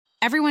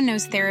Everyone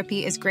knows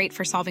therapy is great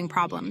for solving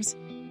problems,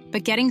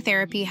 but getting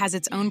therapy has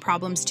its own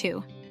problems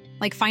too,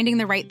 like finding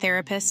the right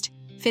therapist,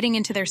 fitting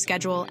into their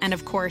schedule, and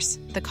of course,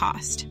 the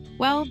cost.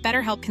 Well,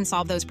 BetterHelp can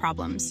solve those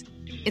problems.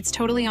 It's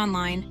totally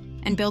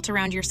online and built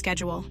around your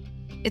schedule.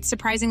 It's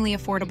surprisingly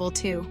affordable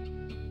too.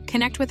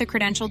 Connect with a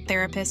credentialed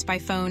therapist by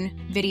phone,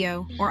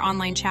 video, or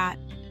online chat,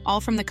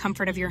 all from the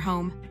comfort of your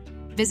home.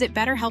 Visit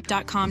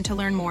BetterHelp.com to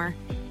learn more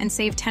and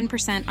save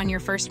 10% on your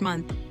first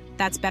month.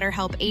 That's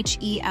BetterHelp,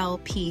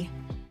 H-E-L-P.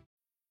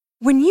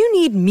 When you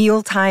need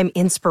mealtime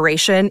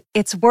inspiration,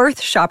 it's worth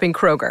shopping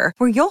Kroger,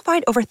 where you'll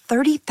find over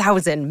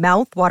 30,000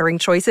 mouth-watering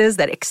choices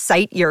that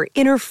excite your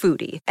inner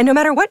foodie. And no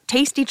matter what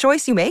tasty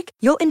choice you make,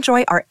 you'll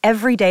enjoy our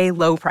everyday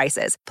low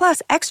prices,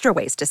 plus extra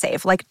ways to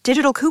save, like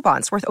digital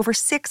coupons worth over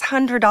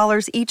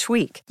 $600 each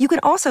week. You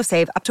can also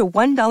save up to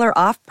 $1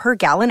 off per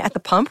gallon at the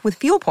pump with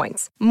fuel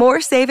points.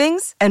 More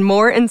savings and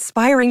more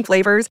inspiring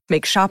flavors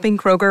make shopping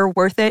Kroger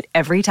worth it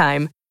every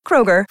time.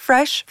 Kroger,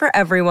 fresh for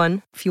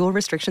everyone. Fuel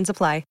restrictions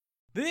apply.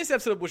 This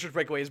episode of Bushwick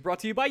Breakaway is brought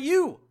to you by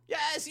you.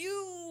 Yes,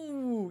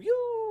 you.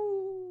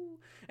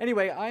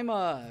 Anyway, I'm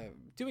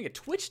doing a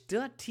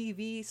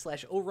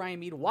twitch.tv/Orion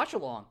Mead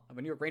watch-along of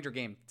a New York Ranger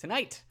game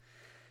tonight,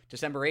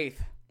 December 8th.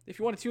 If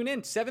you want to tune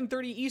in,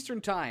 7:30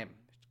 Eastern Time,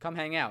 come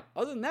hang out.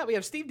 Other than that, we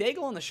have Steve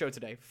Daigle on the show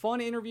today.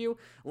 Fun interview,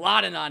 a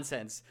lot of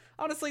nonsense.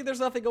 Honestly, there's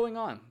nothing going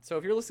on. So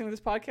if you're listening to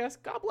this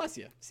podcast, God bless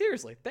you.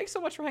 Seriously, thanks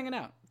so much for hanging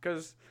out,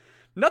 because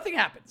nothing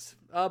happens.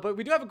 But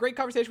we do have a great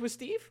conversation with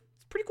Steve.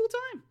 It's a pretty cool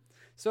time.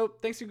 So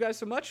thanks you guys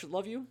so much.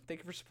 Love you.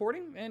 Thank you for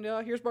supporting. And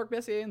here's Mark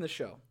Messier in the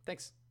show.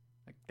 Thanks.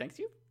 Thank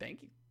you.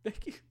 Thank you.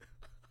 Thank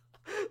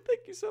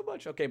you so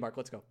much. Okay, Mark,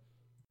 let's go.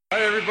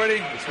 Hi,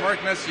 everybody. It's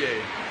Mark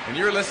Messier, and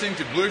you're listening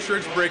to Blue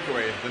Shirts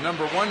Breakaway, the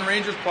 #1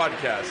 Rangers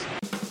podcast.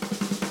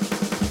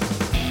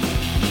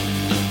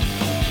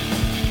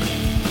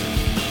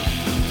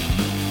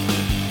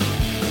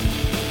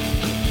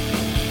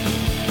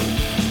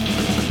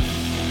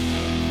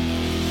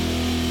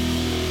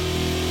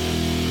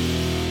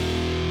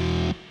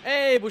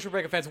 Hey, Bushwick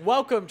Breakaway fans,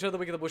 welcome to the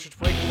week of the Bushwick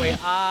Breakaway.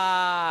 I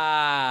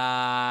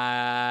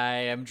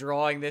am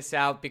drawing this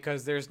out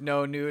because there's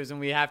no news and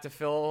we have to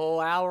fill a whole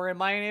hour, and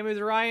my name is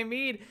Ryan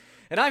Mead,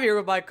 and I'm here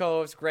with my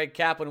co-host Greg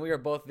Kaplan. We are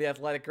both The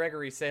Athletic.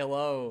 Gregory, say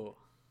hello.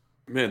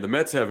 Man, the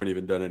Mets haven't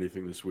even done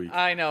anything this week.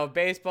 I know,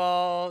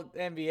 baseball,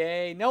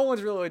 NBA, no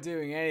one's really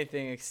doing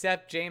anything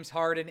except James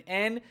Harden,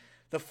 and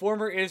the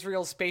former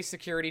Israel space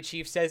security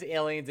chief says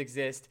aliens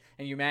exist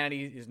and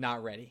humanity is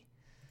not ready.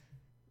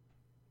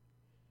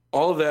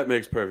 All of that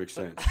makes perfect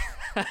sense.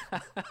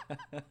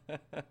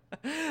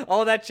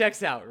 All that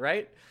checks out,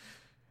 right?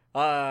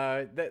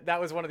 That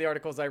was one of the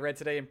articles I read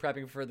today in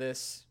prepping for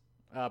this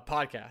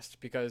podcast,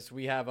 because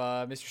we have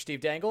Mr. Steve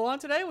Dangle on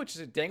today, which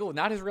is Dangle,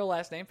 not his real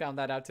last name. Found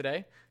that out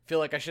today. Feel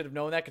like I should have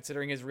known that,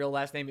 considering his real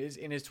last name is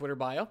in his Twitter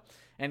bio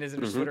and is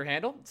in his Twitter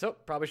handle. So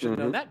probably should have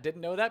known that.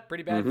 Didn't know that.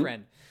 Pretty bad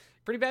friend.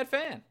 Pretty bad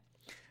fan.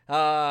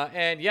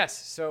 And yes,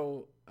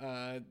 so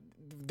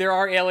there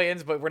are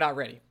aliens, but we're not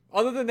ready.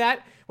 Other than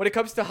that, when it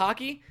comes to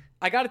hockey,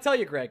 I got to tell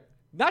you, Greg,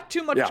 not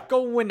too much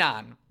going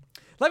on.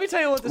 Let me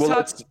tell you what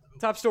the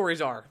top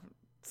stories are,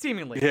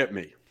 seemingly. Hit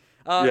me.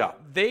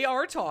 They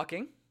are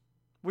talking.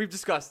 We've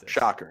discussed this.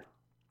 Shocker.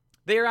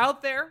 They are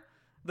out there,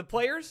 the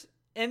players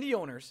and the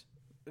owners.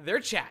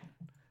 They're chatting.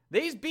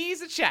 These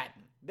bees are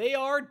chatting. They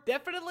are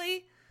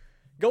definitely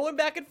going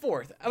back and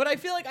forth. But I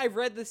feel like I've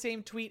read the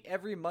same tweet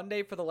every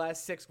Monday for the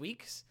last 6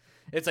 weeks.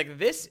 It's like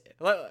this.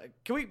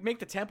 Can we make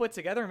the template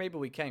together? Maybe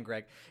we can,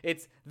 Greg.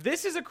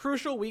 This is a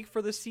crucial week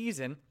for the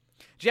season.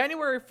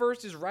 January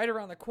 1st is right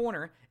around the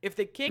corner. If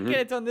they can't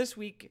get it done this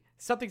week,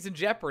 something's in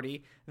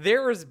jeopardy.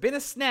 There has been a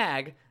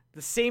snag.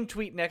 The same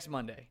tweet next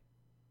Monday.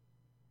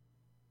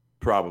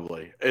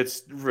 Probably.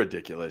 It's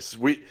ridiculous.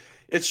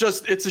 It's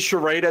a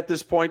charade at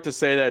this point to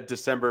say that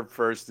December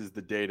 1st is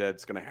the day that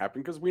it's going to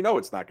happen, because we know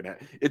it's not going to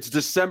happen. It's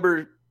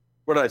December.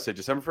 What did I say?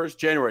 December 1st?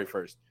 January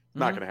 1st.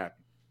 Not going to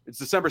happen. It's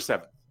December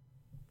 7th.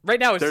 Right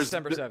now it's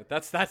December 7th.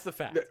 That's the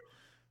fact.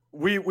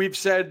 We've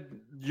said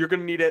you're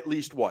going to need at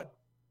least what?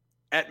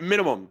 At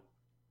minimum,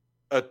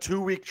 a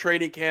 2-week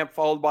training camp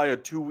followed by a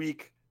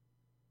 2-week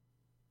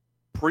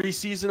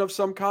preseason of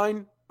some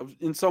kind,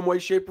 in some way,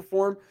 shape, or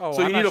form. Oh,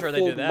 so I'm you need not sure a they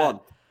full do that.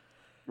 month,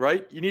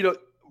 right? You need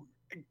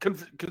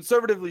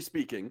conservatively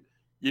speaking,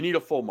 you need a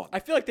full month. I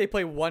feel like they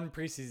play one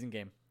preseason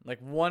game,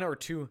 like 1 or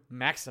 2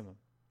 maximum.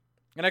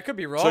 And I could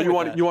be wrong. So you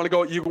want to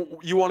go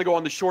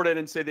on the short end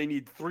and say they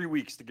need 3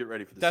 weeks to get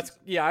ready for the season.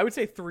 Yeah, I would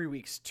say 3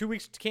 weeks. 2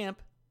 weeks to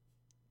camp,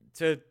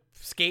 to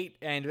skate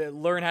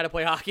and learn how to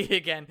play hockey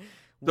again.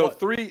 So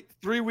 3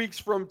 weeks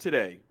from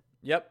today.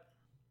 Yep.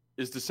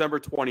 Is December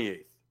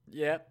 28th.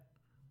 Yep.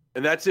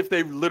 And that's if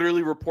they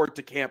literally report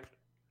to camp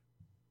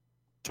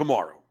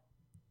tomorrow.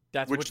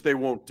 Which they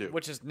won't do.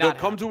 Which is not.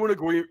 They'll come to an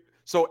agreement.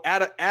 So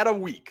add a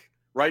week,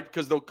 right?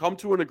 Because they'll come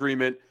to an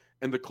agreement.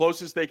 And the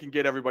closest they can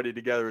get everybody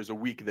together is a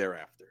week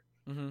thereafter.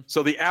 Mm-hmm.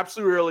 So the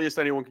absolute earliest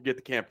anyone can get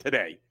to camp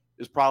today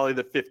is probably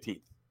the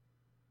 15th,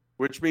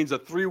 which means a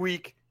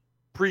 3-week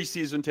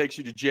preseason takes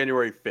you to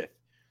January 5th.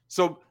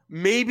 So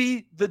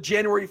maybe the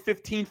January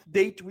 15th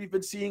date we've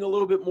been seeing a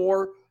little bit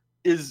more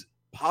is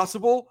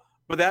possible,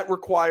 but that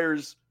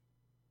requires,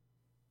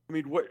 I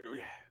mean,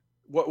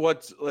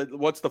 what's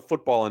the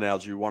football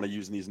analogy you want to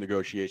use in these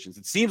negotiations?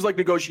 It seems like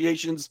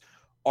negotiations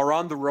are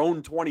on their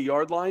own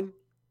 20-yard line.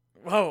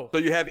 Whoa. So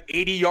you have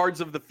 80 yards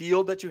of the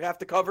field that you have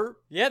to cover.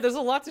 Yeah, there's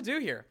a lot to do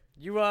here.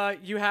 You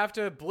have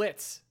to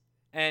blitz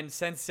and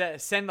send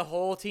the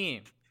whole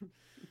team.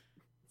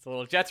 It's a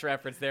little Jets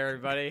reference there,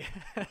 everybody.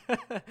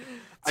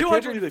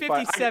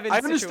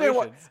 257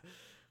 situations.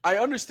 I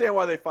understand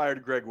why they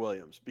fired Greg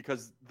Williams,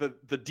 because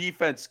the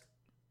defense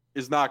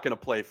is not going to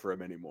play for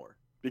him anymore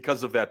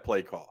because of that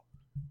play call.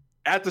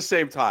 At the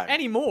same time,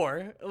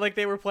 anymore, like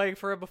they were playing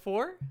for him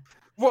before.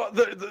 Well,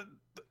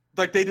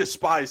 like they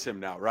despise him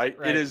now, right?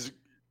 It is,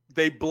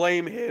 they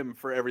blame him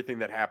for everything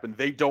that happened.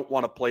 They don't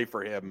want to play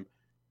for him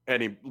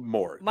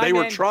anymore. They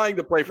were trying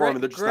to play for him,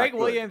 and they're just Greg not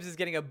good. Williams is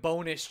getting a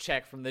bonus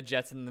check from the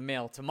Jets in the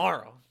mail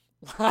tomorrow.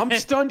 I'm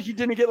stunned he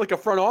didn't get like a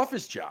front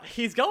office job.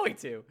 He's going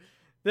to.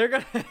 They're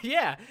gonna,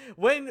 yeah.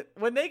 When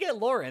they get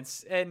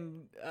Lawrence,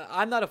 and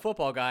I'm not a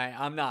football guy.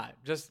 I'm not.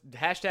 Just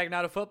hashtag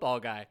not a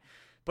football guy.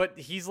 But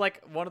he's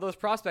like one of those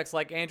prospects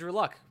like Andrew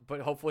Luck,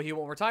 but hopefully he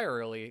won't retire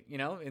early, you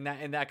know, in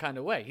that kind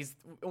of way. He's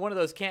one of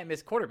those can't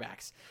miss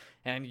quarterbacks.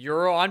 And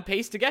you're on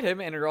pace to get him,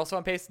 and you're also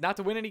on pace not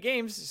to win any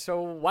games,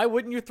 so why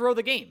wouldn't you throw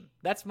the game?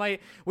 That's my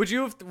would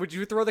you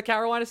throw the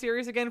Carolina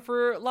series again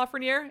for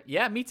Lafreniere?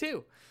 Yeah, me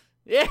too.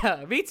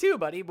 Yeah, me too,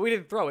 buddy. But we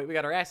didn't throw it. We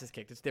got our asses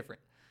kicked. It's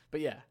different. But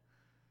yeah.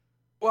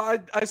 Well,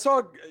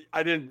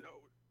 I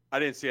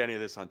didn't see any of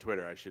this on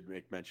Twitter, I should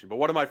make mention. But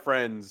one of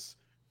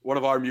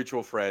our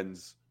mutual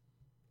friends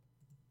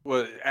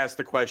asked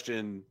the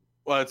question,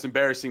 well, it's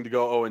embarrassing to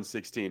go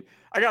 0-16.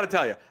 I got to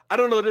tell you, I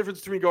don't know the difference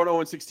between going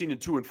 0-16 and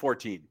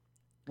 2-14.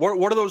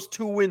 What are those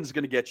 2 wins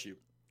going to get you?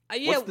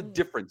 What's the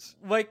difference?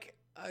 Like,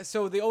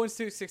 so the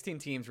 0-16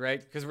 teams, right?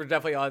 Because we're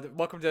definitely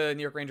welcome to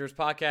New York Rangers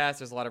podcast.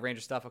 There's a lot of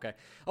Rangers stuff. Okay,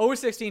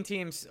 0-16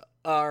 teams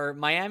are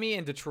Miami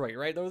and Detroit,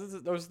 right? Those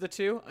are the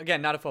two.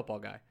 Again, not a football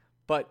guy,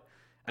 but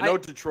I know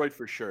Detroit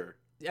for sure.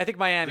 I think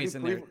Miami's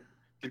in there.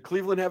 Did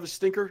Cleveland have a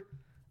stinker?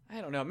 I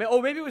don't know.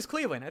 Oh, maybe it was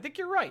Cleveland. I think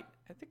you're right.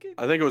 I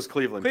think it was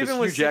Cleveland. Because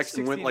Hugh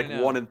Jackson went like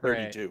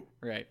 1-32.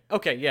 Right.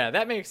 Okay. Yeah,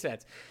 that makes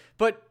sense.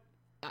 But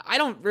I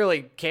don't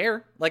really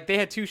care. Like they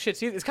had 2 shit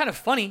seasons. It's kind of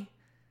funny,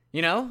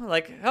 you know.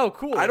 Like, oh,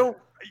 cool. I don't.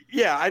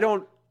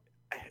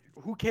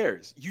 Who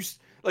cares?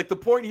 Like the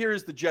point here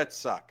is the Jets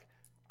suck.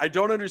 I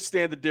don't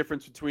understand the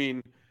difference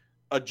between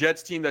a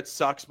Jets team that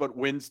sucks but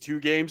wins 2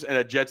 games and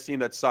a Jets team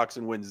that sucks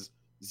and wins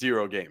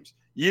 0 games.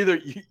 You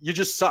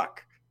just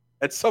suck.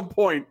 At some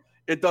point,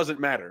 it doesn't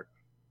matter.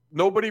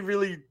 Nobody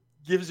really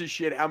gives a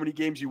shit how many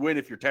games you win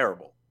if you're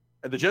terrible.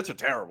 And the Jets are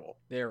terrible.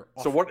 They're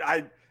awful. So what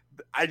I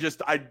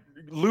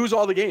lose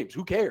all the games.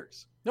 Who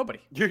cares? Nobody.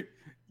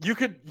 You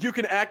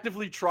can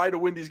actively try to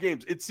win these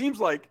games. It seems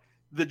like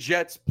the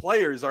Jets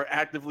players are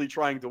actively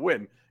trying to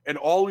win. And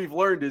all we've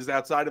learned is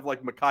outside of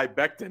like Mekhi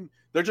Becton,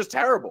 they're just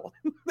terrible.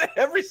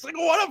 Every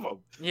single one of them.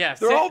 Yeah.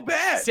 They're all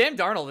bad. Sam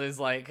Darnold is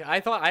like, I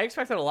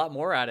expected a lot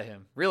more out of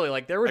him. Really,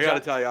 like there were. I got to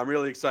tell you, I'm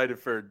really excited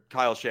for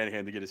Kyle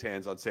Shanahan to get his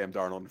hands on Sam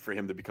Darnold and for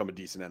him to become a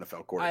decent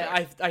NFL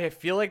quarterback. I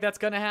feel like that's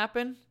going to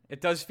happen.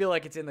 It does feel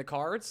like it's in the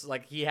cards.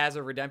 Like he has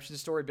a redemption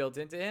story built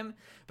into him.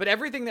 But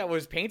everything that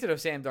was painted of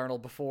Sam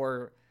Darnold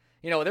before,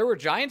 you know, there were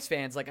Giants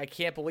fans like, I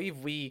can't believe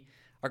we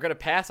are going to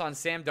pass on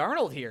Sam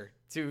Darnold here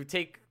to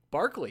take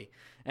Barkley.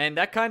 And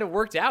that kind of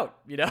worked out,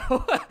 you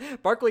know.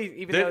 Barkley,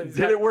 even though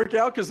did it work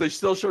out? Because they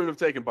still shouldn't have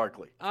taken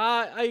Barkley.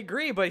 I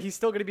agree, but he's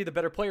still going to be the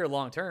better player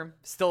long term.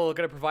 Still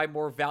going to provide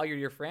more value to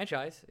your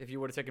franchise if you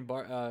would have taken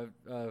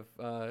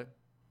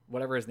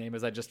whatever his name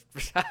is. I just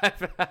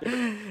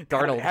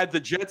Darnold. Had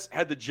the Jets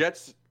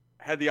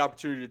had the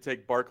opportunity to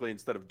take Barkley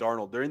instead of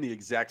Darnold, they're in the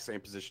exact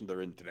same position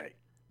they're in today.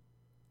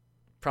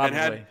 Probably.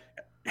 And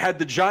had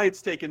the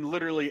Giants taken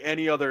literally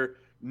any other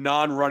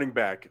non-running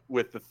back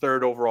with the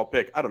 3rd overall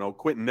pick, I don't know,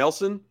 Quentin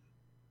Nelson,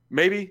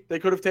 maybe they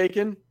could have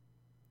taken.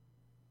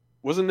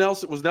 Was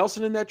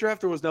Nelson in that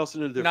draft, or was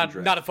Nelson in a different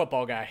draft? Not a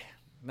football guy.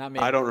 Not me.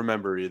 I don't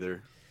remember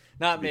either.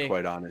 Not me. To be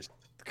quite honest.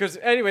 Because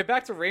anyway,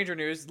 back to Ranger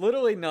news.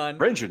 Literally none.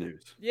 Ranger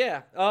news.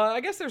 Yeah. I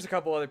guess there's a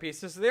couple other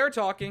pieces. They're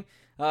talking,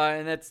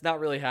 and that's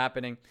not really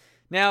happening.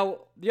 Now,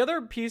 the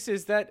other piece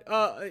is that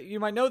you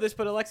might know this,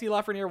 but Alexi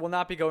Lafreniere will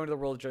not be going to the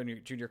World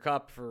Junior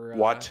Cup for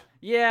what?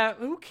 Yeah,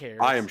 who cares?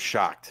 I am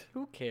shocked.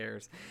 Who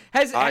cares?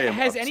 Has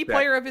any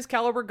player of his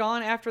caliber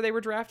gone after they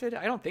were drafted?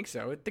 I don't think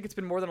so. I think it's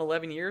been more than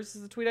 11 years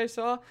is the tweet I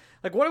saw.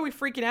 Like, what are we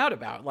freaking out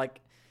about? Like,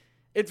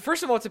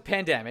 first of all, it's a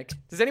pandemic.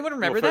 Does anyone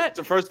remember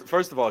that?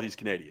 First of all, he's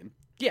Canadian.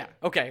 Yeah.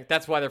 Okay,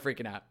 that's why they're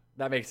freaking out.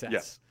 That makes sense.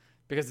 Yes.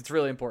 Because it's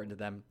really important to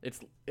them.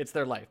 It's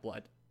their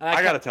lifeblood.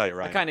 I got to tell you,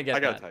 Ryan. I kind of get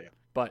that. I got to tell you.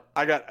 But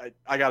I got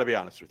to be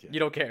honest with you.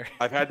 You don't care.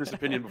 I've had this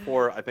opinion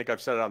before. I think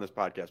I've said it on this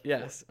podcast before.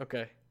 Yes.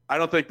 Okay. I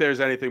don't think there's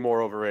anything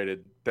more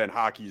overrated than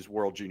hockey's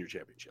World Junior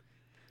Championship.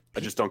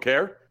 I just don't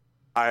care.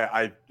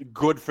 I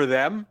good for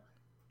them.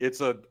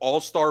 It's an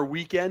all-star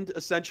weekend,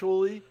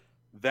 essentially.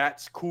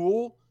 That's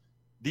cool.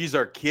 These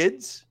are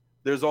kids.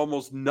 There's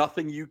almost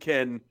nothing you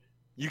can't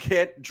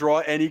draw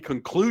any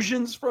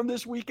conclusions from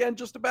this weekend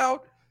just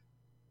about.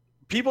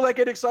 People that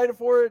get excited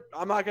for it,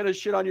 I'm not going to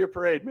shit on your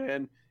parade,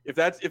 man. If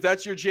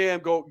that's your jam,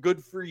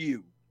 good for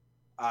you.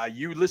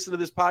 You listen to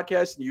this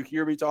podcast and you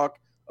hear me talk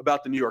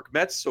about the New York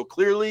Mets, so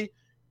clearly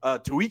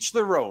to each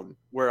their own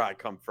where I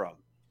come from.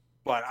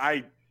 But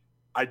I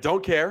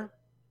don't care.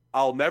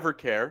 I'll never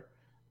care.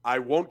 I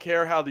won't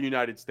care how the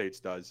United States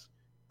does.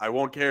 I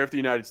won't care if the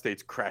United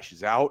States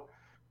crashes out.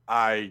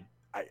 I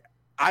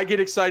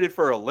get excited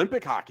for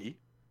Olympic hockey.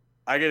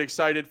 I get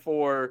excited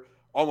for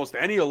almost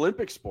any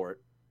Olympic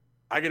sport.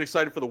 I get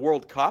excited for the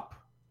World Cup.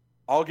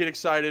 I'll get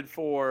excited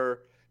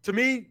for, to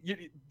me,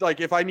 like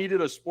if I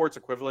needed a sports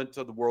equivalent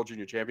to the World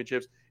Junior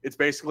Championships, it's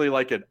basically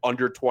like an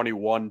under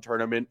 21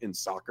 tournament in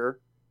soccer,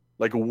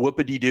 like a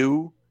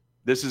whoopity-doo.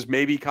 This is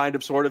maybe kind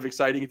of sort of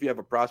exciting if you have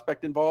a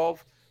prospect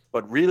involved,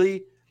 but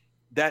really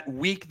that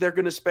week they're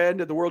going to spend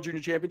at the World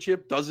Junior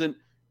Championship doesn't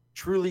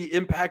truly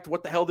impact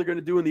what the hell they're going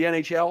to do in the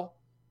NHL.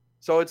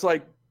 So it's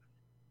like,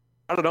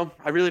 I don't know.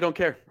 I really don't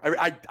care.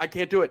 I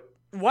can't do it.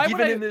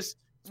 Even in this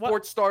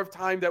sports-starved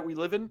time that we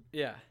live in,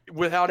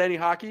 without any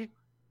hockey,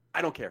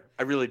 I don't care.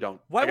 I really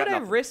don't. Why would I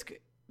risk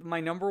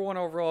my number one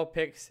overall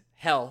pick's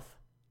health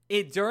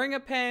during a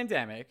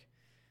pandemic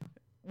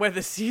when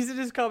the season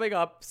is coming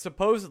up,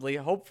 supposedly,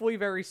 hopefully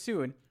very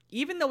soon,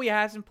 even though he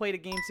hasn't played a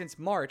game since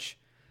March?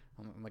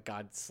 Oh my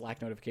God,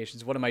 Slack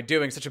notifications. What am I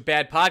doing? Such a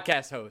bad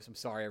podcast host. I'm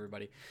sorry,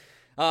 everybody.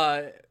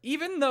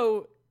 Even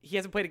though he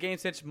hasn't played a game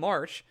since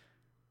March,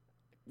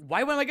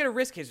 why would I going to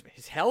risk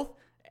his health?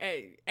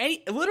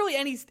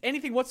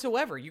 Anything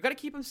whatsoever. You got to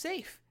keep him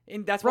safe.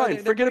 And that's why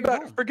forget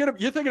about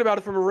you're thinking about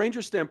it from a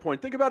Ranger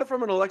standpoint. Think about it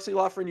from an Alexi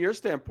Lafreniere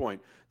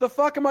standpoint. The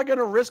fuck am I going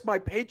to risk my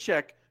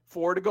paycheck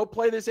for to go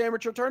play this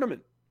amateur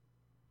tournament?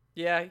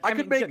 Yeah, I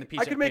could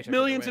make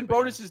millions in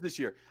bonuses this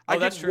year. I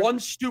get one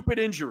stupid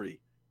injury,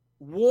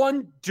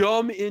 one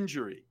dumb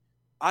injury.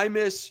 I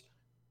miss.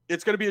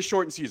 It's going to be a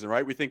shortened season,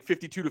 right? We think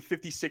 52 to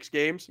 56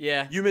 games.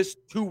 Yeah. You miss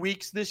 2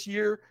 weeks this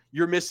year.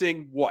 You're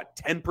missing,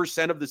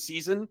 10% of the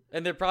season?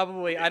 And they're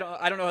probably, I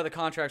don't know how the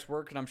contracts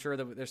work, and I'm sure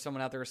that there's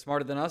someone out there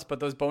smarter than us, but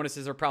those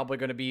bonuses are probably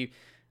going to be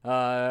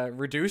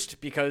reduced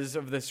because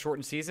of this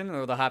shortened season,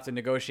 or they'll have to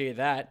negotiate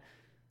that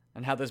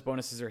and how those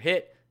bonuses are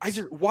hit.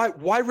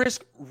 Why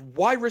risk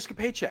a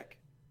paycheck?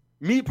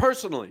 Me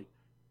personally,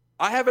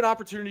 I have an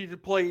opportunity to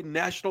play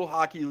National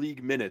Hockey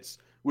League minutes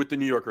with the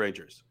New York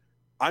Rangers.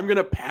 I'm going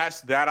to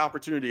pass that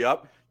opportunity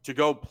up to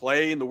go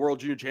play in the World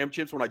Junior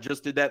Championships when I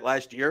just did that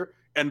last year.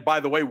 And by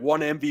the way,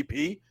 won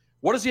MVP.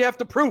 What does he have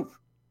to prove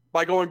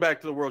by going back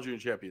to the World Junior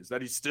Champions?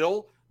 That he's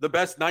still the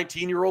best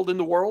 19-year-old in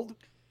the world?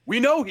 We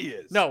know he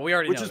is. No, we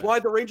already know. Which is why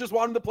the Rangers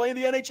want him to play in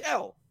the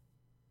NHL.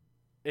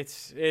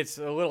 It's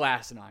a little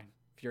asinine,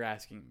 if you're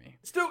asking me.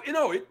 Still,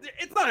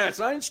 it's not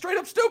asinine. It's straight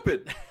up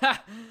stupid.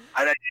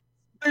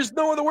 There's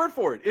no other word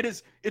for it.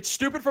 It's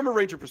stupid from a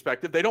Ranger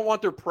perspective. They don't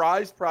want their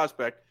prized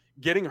prospect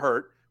getting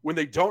hurt when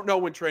they don't know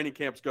when training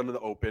camp's going to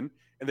open,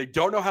 and they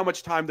don't know how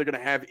much time they're going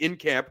to have in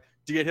camp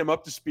to get him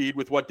up to speed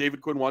with what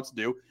David Quinn wants to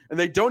do, and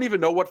they don't even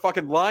know what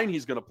fucking line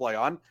he's going to play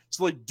on,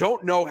 so they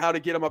don't know how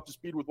to get him up to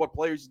speed with what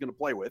players he's going to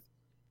play with.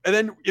 And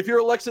then if you're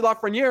Alexi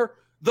Lafreniere,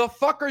 the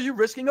fuck are you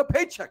risking a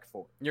paycheck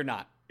for? You're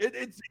not.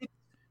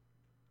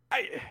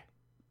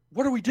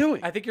 What are we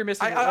doing? I think you're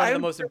missing one of the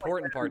most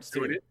important parts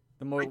too.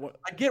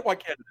 I get why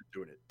Canada's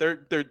doing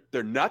it.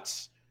 They're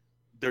nuts.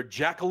 They're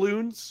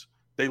jackaloons.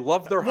 They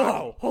love their hockey.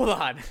 Whoa, hold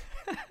on.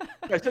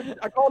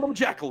 I call them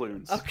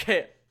jackaloons.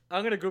 Okay,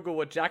 I'm going to Google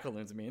what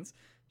jackaloons means.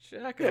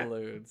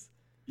 Jackaloons.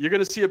 Yeah. You're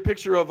going to see a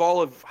picture of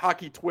all of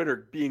hockey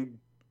Twitter being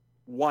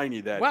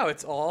whiny that. Wow,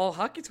 it's all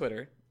hockey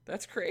Twitter.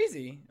 That's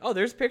crazy. Oh,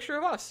 there's a picture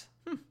of us.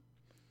 You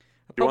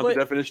want the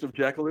definition of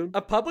jackaloon?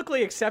 A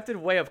publicly accepted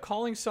way of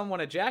calling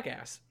someone a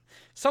jackass.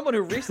 Someone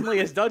who recently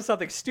has done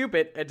something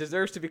stupid and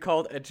deserves to be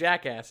called a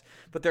jackass,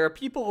 but there are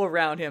people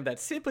around him that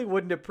simply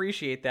wouldn't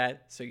appreciate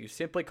that, so you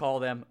simply call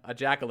them a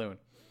jackaloon.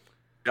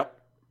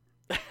 Yep.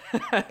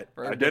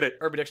 I did it.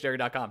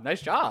 UrbanDictionary.com.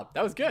 Nice job.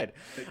 That was good.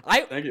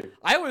 Thank you.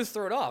 I was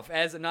thrown off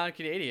as a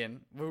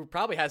non-Canadian who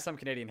probably has some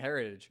Canadian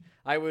heritage.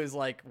 I was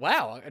like,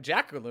 wow, a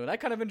jackaloon. I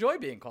kind of enjoy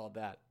being called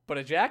that. But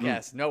a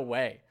jackass, no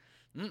way.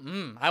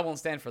 I won't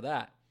stand for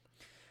that.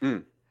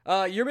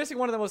 You're missing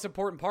one of the most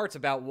important parts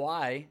about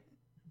why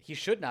he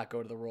should not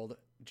go to the World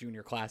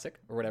Junior Classic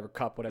or whatever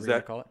cup, whatever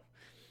you call it.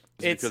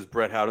 It's because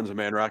Brett Howden's a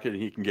man rocket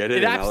and he can get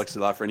it, and Alexi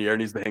Lafreniere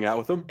needs to hang out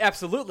with him?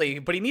 Absolutely,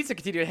 but he needs to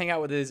continue to hang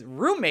out with his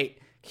roommate,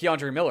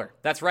 Keandre Miller.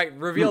 That's right,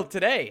 revealed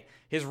today.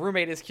 His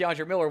roommate is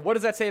Keandre Miller. What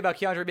does that say about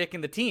Keandre making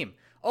the team?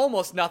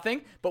 Almost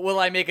nothing, but will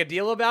I make a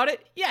deal about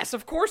it? Yes,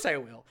 of course I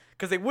will,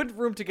 because they wouldn't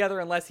room together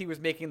unless he was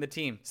making the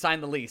team,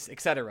 sign the lease,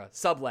 etc.,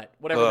 sublet,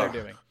 whatever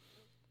they're doing.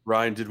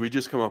 Ryan, did we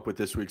just come up with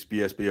this week's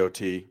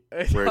BSBOT,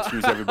 where it's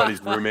who's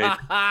everybody's roommate?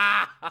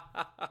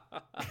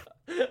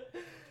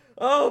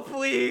 Oh,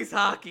 please,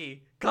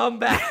 hockey, come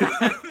back.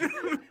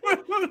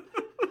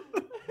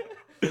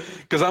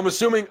 Because I'm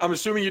assuming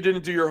you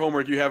didn't do your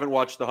homework. You haven't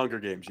watched the Hunger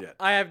Games yet.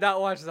 I have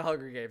not watched the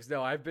Hunger Games.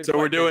 No, I've been. So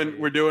we're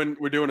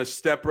busy. doing a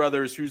Step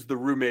Brothers. Who's the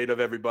roommate of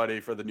everybody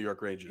for the New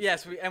York Rangers?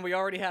 Yes, we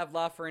already have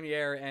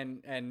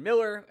Lafreniere and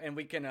Miller, and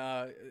we can.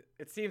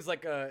 It seems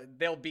like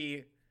they'll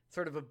be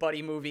sort of a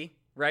buddy movie,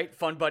 right?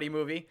 Fun buddy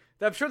movie.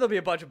 I'm sure there'll be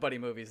a bunch of buddy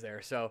movies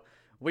there. So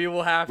we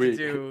will have to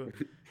do.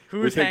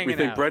 Who's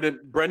hanging out? We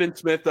think Brendan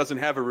Smith doesn't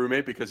have a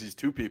roommate because he's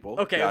two people.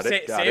 Okay,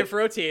 say it for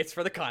OT. It's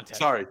for the content.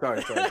 Sorry.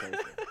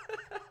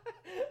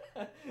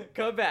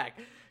 Come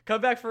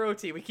back for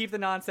OT. We keep the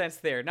nonsense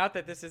there. Not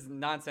that this is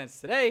nonsense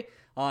today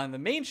on the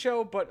main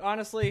show, but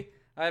honestly,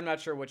 I'm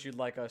not sure what you'd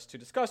like us to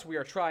discuss. We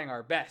are trying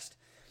our best.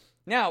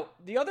 Now,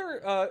 the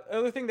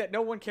other thing that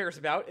no one cares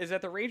about is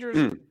that the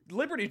Rangers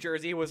Liberty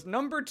jersey was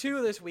number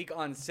 2 this week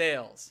on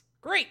sales.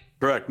 Great.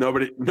 Correct.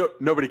 Nobody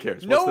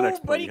cares. What's the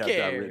next point you have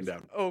cares. written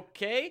down?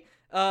 Okay.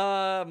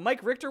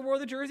 Mike Richter wore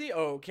the jersey.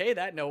 Okay,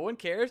 that no one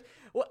cares.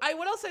 Well,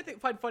 what else I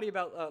find funny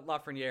about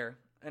Lafreniere,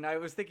 and I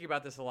was thinking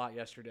about this a lot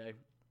yesterday,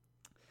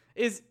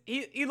 is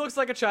he looks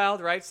like a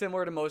child, right?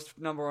 Similar to most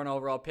number 1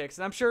 overall picks.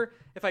 And I'm sure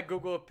if I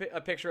Google a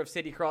picture of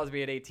Sidney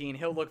Crosby at 18,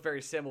 he'll look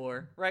very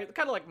similar, right?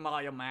 Kind of like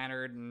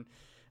mild-mannered and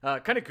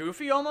kind of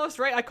goofy almost,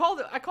 right? I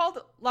called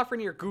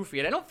Lafreniere goofy,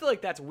 and I don't feel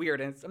like that's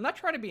weird. And I'm not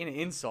trying to be an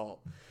insult.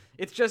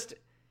 It's just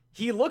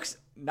he looks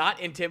not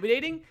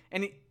intimidating,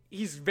 and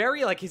he's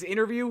very, like, his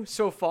interview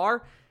so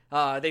far,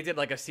 they did,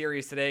 like, a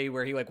series today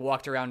where he, like,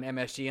 walked around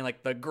MSG and,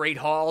 like, the great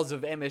halls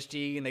of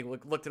MSG, and they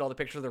looked at all the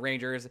pictures of the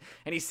Rangers,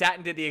 and he sat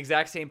and did the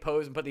exact same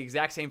pose and put the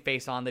exact same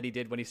face on that he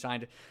did when he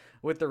signed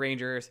with the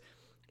Rangers.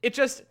 It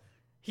just,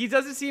 he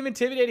doesn't seem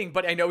intimidating,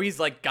 but I know he's,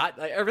 like, got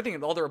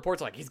everything, all the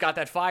reports are like, he's got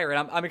that fire,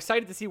 and I'm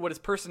excited to see what his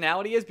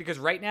personality is, because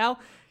right now,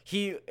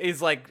 he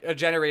is like a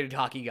generated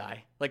hockey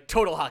guy, like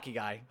total hockey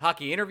guy,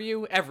 hockey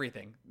interview,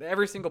 everything,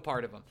 every single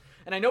part of him.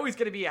 And I know he's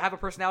going to have a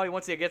personality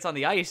once he gets on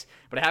the ice,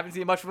 but I haven't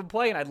seen much of him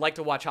play, and I'd like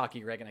to watch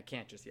hockey, Greg, and I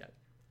can't just yet.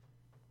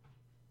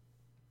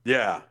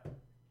 Yeah.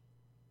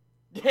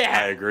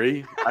 I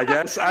agree. I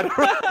guess I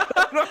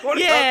don't know what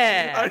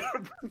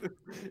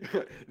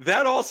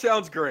that all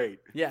sounds great.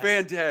 Yes.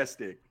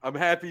 Fantastic. I'm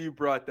happy you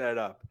brought that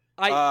up.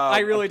 I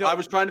really don't. I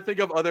was trying to think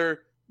of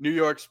other New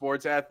York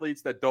sports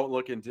athletes that don't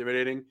look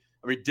intimidating.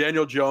 I mean,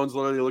 Daniel Jones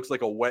literally looks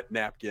like a wet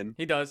napkin.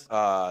 He does.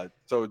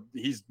 So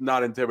he's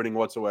not intimidating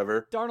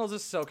whatsoever. Darnold's a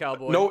SoCal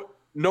boy.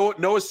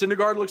 Noah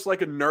Syndergaard looks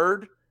like a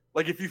nerd.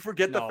 Like, if you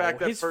forget the fact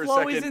that his for a flow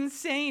second, is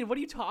insane. What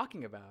are you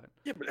talking about?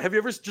 Yeah, but have you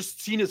ever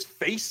just seen his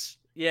face?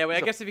 Yeah, well,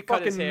 I guess if he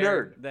cut his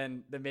hair, nerd.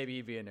 then maybe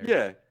he'd be a nerd.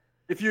 Yeah,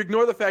 if you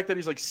ignore the fact that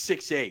he's like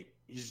 6'8",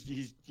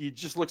 he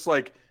just looks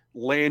like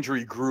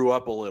Landry grew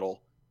up a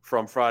little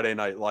from Friday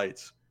Night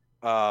Lights.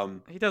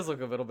 He does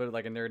look a little bit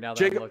like a nerd now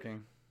that I'm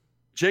looking.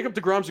 Jacob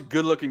deGrom's a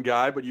good-looking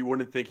guy, but you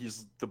wouldn't think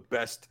he's the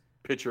best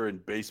pitcher in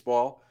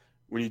baseball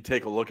when you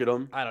take a look at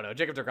him. I don't know.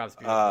 Jacob deGrom's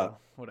beautiful.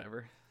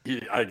 Whatever.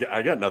 I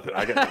got nothing.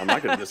 I'm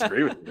not going to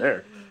disagree with you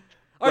there.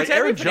 Like, Artemi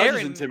Aaron Judge Panarin,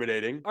 is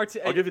intimidating.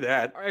 I'll give you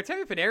that.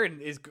 Artemi Panarin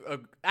is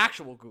an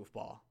actual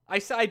goofball. I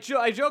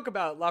joke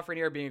about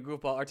Lafreniere being a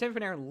goofball. Artemi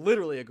Panarin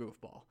literally a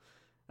goofball.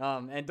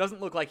 And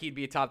doesn't look like he'd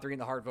be a top 3 in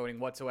the Hart voting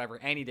whatsoever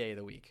any day of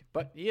the week.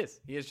 But he is.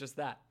 He is just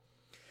that.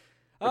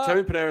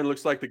 Artemi Panarin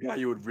looks like the guy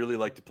you would really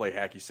like to play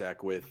hacky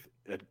sack with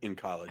in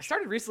college. I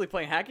started recently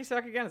playing hacky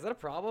sack again. Is that a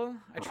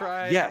problem? I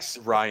tried. Yes,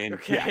 Ryan.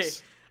 Okay.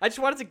 Yes. I just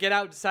wanted to get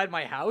outside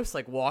my house,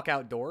 like walk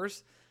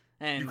outdoors.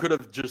 And you could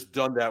have just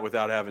done that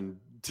without having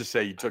to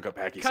say you took up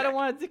hacky sack. Kind of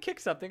wanted to kick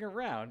something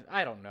around.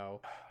 I don't know.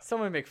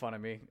 Someone make fun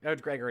of me. Oh,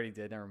 Greg already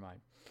did. Never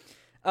mind.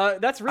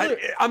 That's really.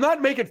 I'm not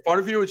making fun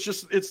of you.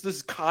 It's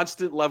this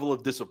constant level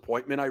of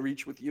disappointment I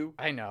reach with you.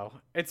 I know.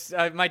 It's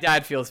my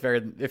dad feels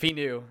very. If he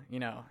knew,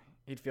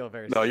 he'd feel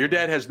very. No, your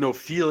dad has no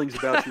feelings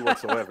about you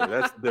whatsoever.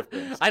 That's the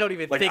difference. I don't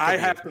even think. I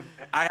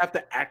have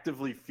to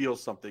actively feel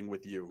something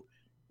with you.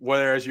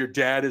 Whereas your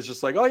dad is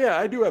just like, oh yeah,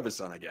 I do have a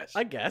son,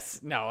 I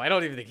guess. No, I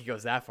don't even think he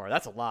goes that far.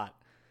 That's a lot.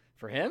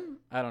 For him?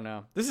 I don't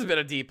know. This has been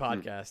a deep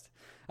podcast.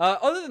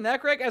 Other than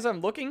that, Greg, as I'm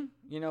looking,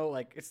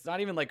 it's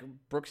not even like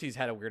Brooksy's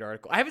had a weird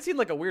article. I haven't seen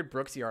like a weird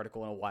Brooksy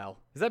article in a while.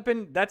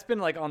 That's been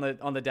like on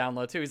the down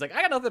low too. He's like,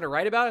 I got nothing to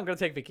write about. I'm going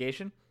to take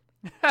vacation.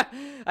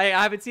 I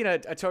haven't seen a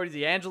Tony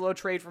DeAngelo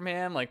trade from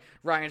him, like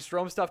Ryan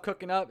Strome stuff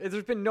cooking up.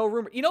 There's been no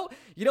rumor. You know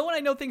when I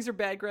know things are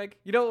bad, Greg?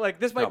 Like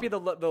this might be the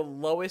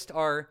lowest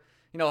our.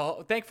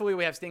 Thankfully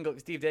we have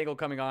Steve Dangle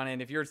coming on,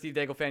 and if you're a Steve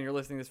Dangle fan, you're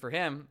listening to this for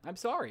him. I'm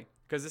sorry,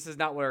 because this is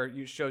not what our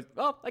shows.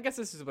 Well, I guess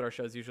this is what our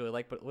shows usually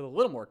like, but with a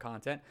little more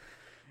content.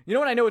 You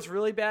know when I know it's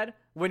really bad?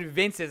 When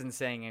Vince isn't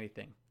saying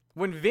anything.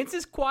 When Vince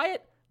is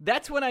quiet,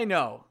 that's when I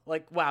know.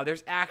 Like, wow,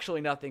 there's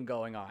actually nothing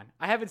going on.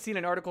 I haven't seen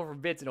an article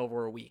from Vince in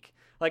over a week.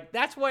 Like,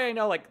 that's why I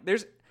know. Like,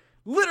 there's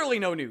literally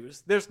no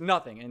news. There's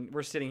nothing, and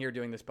we're sitting here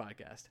doing this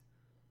podcast.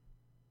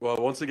 Well,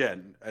 once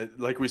again,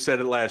 like we said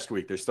it last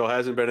week, there still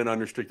hasn't been an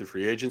unrestricted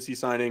free agency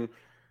signing.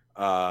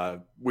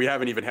 We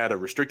haven't even had a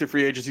restricted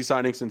free agency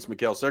signing since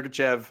Mikhail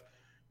Sergachev.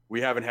 We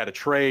haven't had a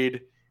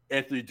trade.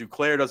 Anthony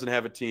Duclair doesn't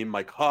have a team.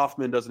 Mike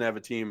Hoffman doesn't have a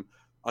team.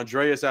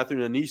 Andreas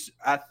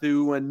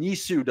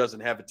Athuanisu doesn't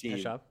have a team.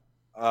 Nice job.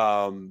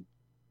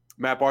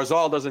 Matt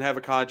Barzal doesn't have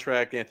a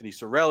contract. Anthony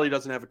Cirelli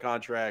doesn't have a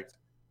contract.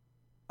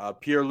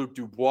 Pierre-Luc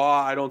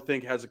Dubois, I don't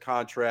think, has a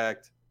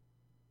contract.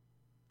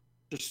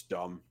 Just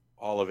dumb.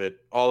 All of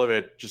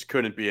it just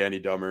couldn't be any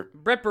dumber.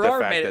 Brett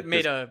Berard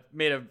made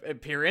a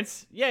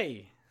appearance.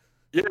 Yay.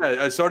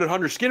 Yeah, so did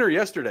Hunter Skinner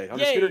yesterday.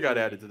 Hunter Yay. Skinner got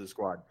added to the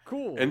squad.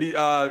 Cool. And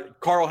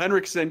Carl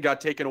Henriksson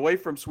got taken away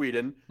from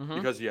Sweden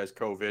because he has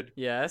COVID.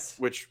 Yes.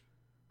 Which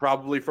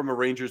probably from a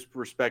Rangers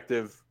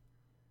perspective,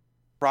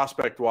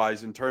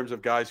 prospect-wise, in terms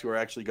of guys who are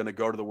actually going to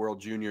go to the World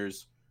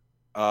Juniors,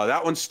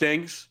 that one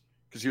stings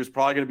because he was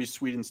probably going to be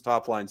Sweden's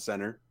top-line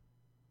center.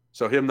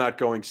 So him not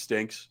going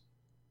stinks.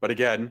 But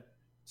again,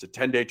 it's a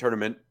 10-day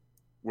tournament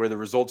where the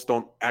results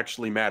don't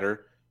actually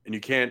matter, and you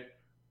can't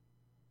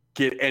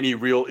get any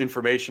real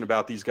information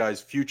about these guys'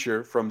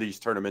 future from these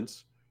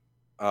tournaments.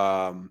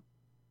 I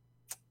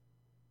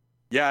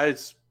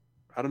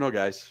don't know,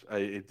 guys.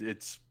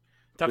 It's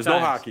Tough there's times. no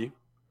hockey.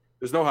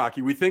 There's no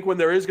hockey. We think when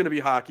there is going to be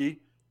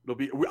hockey, it'll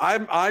be.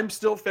 I'm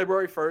still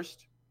February 1st.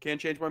 Can't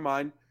change my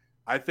mind.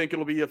 I think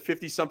it'll be a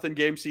 50-something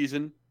game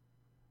season,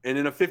 and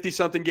in a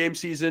 50-something game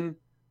season,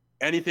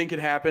 anything can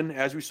happen,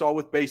 as we saw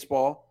with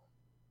baseball.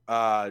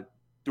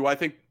 Do I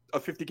think a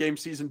 50-game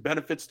season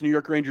benefits the New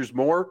York Rangers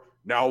more?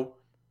 No.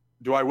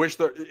 Do I wish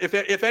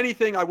if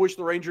anything, I wish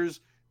the Rangers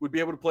would be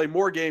able to play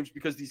more games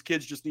because these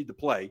kids just need to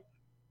play.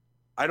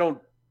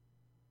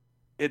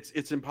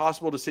 It's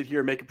impossible to sit here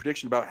and make a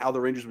prediction about how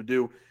the Rangers would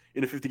do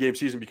in a 50-game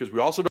season because we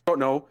also don't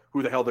know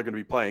who the hell they're going to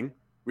be playing.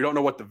 We don't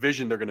know what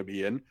division they're going to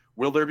be in.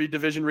 Will there be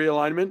division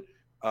realignment?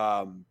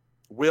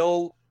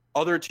 Will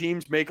other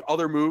teams make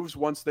other moves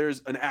once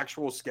there's an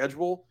actual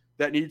schedule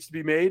that needs to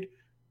be made?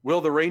 Will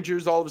the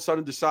Rangers all of a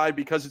sudden decide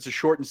because it's a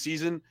shortened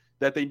season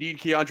that they need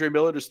Keandre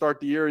Miller to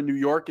start the year in New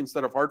York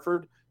instead of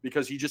Hartford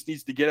because he just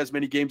needs to get as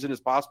many games in as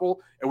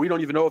possible, and we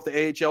don't even know if the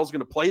AHL is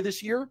going to play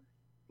this year?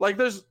 Like,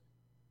 there's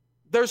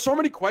so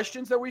many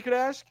questions that we could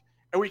ask,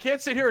 and we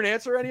can't sit here and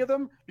answer any of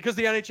them because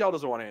the NHL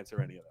doesn't want to answer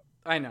any of them.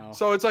 I know.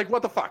 So it's like,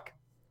 what the fuck?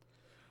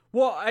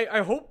 Well,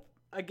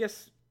 I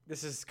guess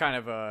this is kind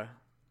of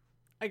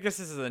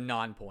this is a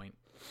non-point.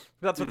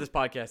 That's what this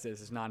podcast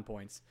is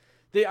non-points.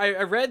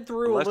 I read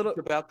through Unless a little it's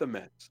about the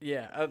Mets.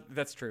 Yeah,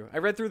 that's true. I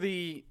read through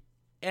the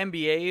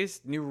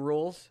NBA's new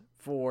rules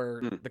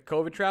for the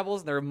COVID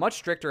travels. They're much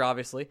stricter,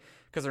 obviously,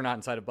 because they're not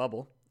inside a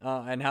bubble,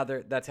 and how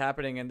that's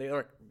happening. And they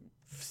are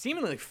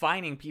seemingly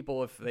fining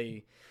people if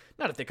they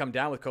come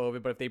down with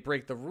COVID, but if they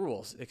break the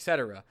rules,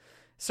 etc.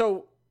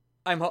 So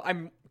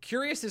I'm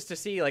curious as to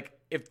see like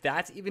if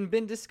that's even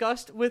been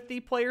discussed with the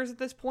players at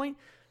this point.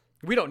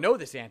 We don't know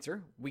this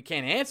answer. We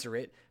can't answer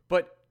it,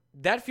 but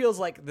that feels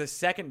like the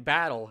second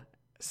battle.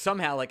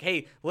 Somehow, like,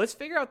 hey, let's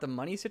figure out the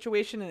money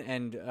situation,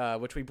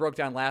 and which we broke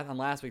down on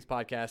last week's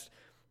podcast,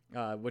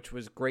 which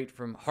was great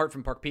from Hart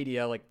from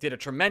Parkpedia. Like, did a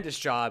tremendous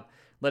job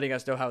letting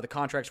us know how the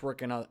contracts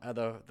work and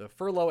the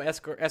furlough,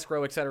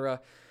 escrow, etc.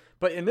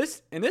 But in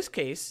this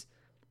case,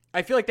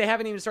 I feel like they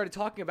haven't even started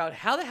talking about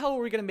how the hell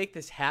are we going to make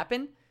this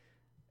happen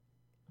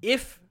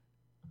if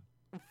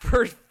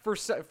for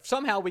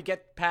somehow we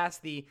get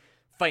past the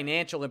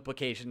financial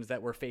implications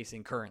that we're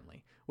facing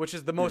currently, which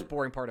is the most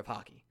boring part of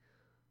hockey.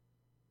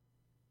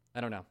 I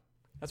don't know.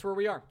 That's where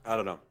we are. I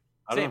don't know.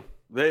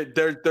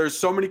 There's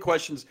so many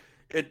questions.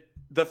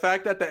 The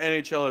fact that the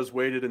NHL has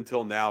waited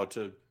until now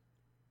to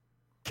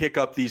kick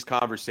up these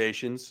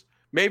conversations,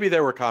 maybe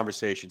there were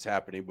conversations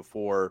happening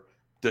before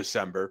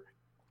December.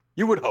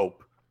 You would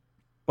hope.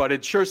 But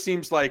it sure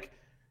seems like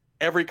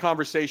every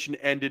conversation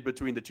ended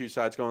between the two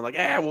sides going like,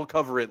 we'll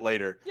cover it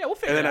later. Yeah, we'll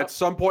figure it out. And then at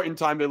some point in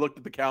time, they looked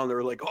at the calendar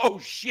and were like, oh,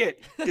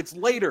 shit, it's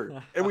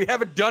later. And we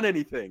haven't done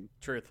anything.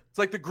 Truth. It's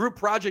like the group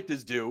project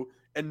is due,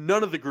 and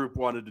none of the group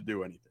wanted to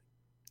do anything.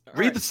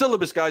 Read the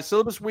syllabus, guys.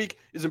 Syllabus week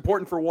is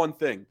important for one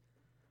thing.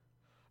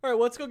 All right,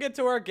 well, let's go get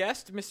to our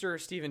guest, Mr.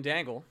 Stephen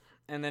Dangle,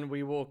 and then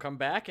we will come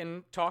back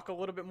and talk a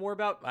little bit more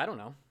about, I don't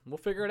know, we'll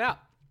figure it out.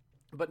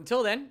 But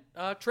until then,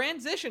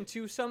 transition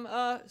to some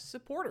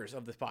supporters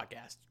of this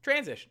podcast.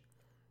 Transition.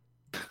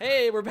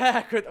 Hey, we're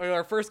back with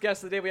our first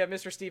guest of the day. We have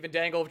Mr. Stephen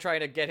Dangle,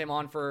 trying to get him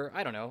on for,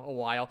 I don't know, a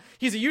while.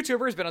 He's a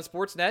YouTuber. He's been on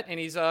Sportsnet, and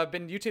he's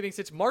been YouTubing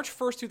since March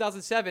 1st,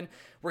 2007,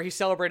 where he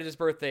celebrated his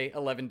birthday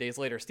 11 days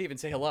later. Stephen,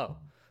 say hello.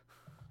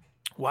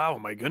 Wow,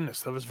 my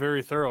goodness. That was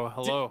very thorough.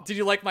 Hello. Did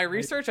you like my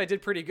research? I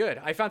did pretty good.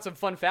 I found some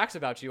fun facts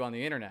about you on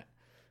the internet.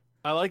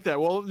 I like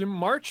that. Well,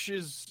 March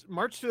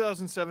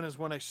 2007 is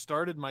when I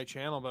started my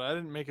channel, but I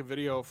didn't make a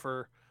video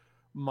for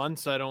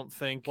months, I don't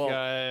think. Well,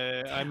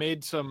 I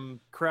made some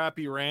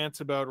crappy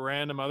rants about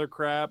random other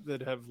crap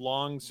that have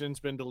long since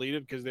been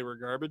deleted because they were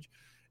garbage.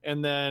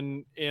 And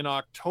then in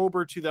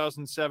October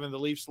 2007, the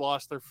Leafs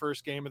lost their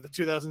first game of the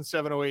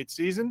 2007-08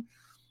 season.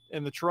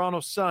 And the Toronto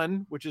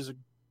Sun, which is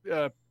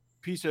a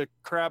piece of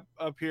crap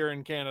up here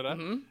in Canada,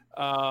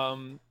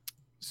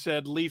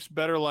 said Leafs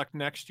better luck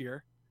next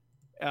year,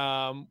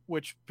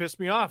 which pissed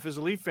me off as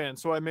a Leaf fan.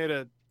 So I made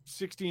a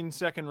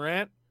 16-second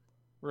rant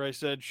where I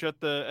said, shut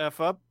the F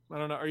up. I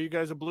don't know. Are you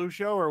guys a blue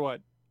show or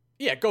what?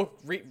 Yeah, go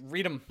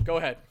read them. Go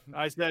ahead.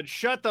 I said,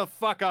 shut the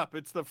fuck up.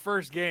 It's the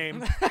first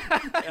game.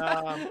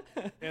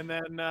 And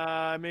then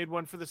I made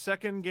one for the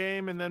second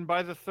game. And then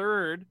by the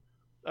third,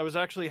 I was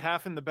actually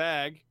half in the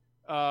bag,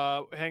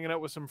 hanging out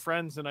with some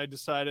friends. And I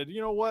decided, you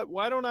know what?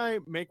 Why don't I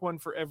make one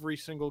for every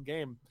single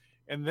game?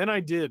 And then I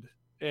did.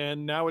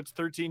 And now it's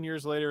 13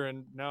 years later,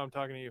 and now I'm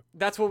talking to you.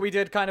 That's what we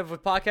did kind of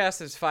with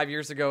podcasts. It's 5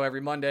 years ago every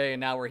Monday, and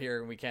now we're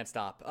here and we can't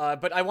stop.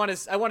 But I want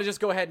to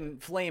just go ahead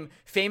and flame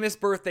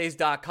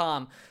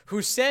famousbirthdays.com,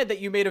 who said that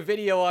you made a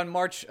video on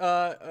March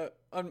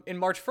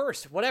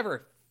 1st.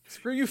 Whatever.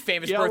 Screw you,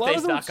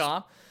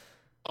 famousbirthdays.com.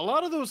 A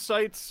lot of those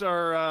sites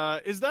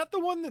are, is that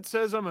the one that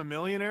says I'm a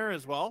millionaire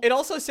as well? It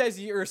also says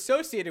you're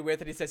associated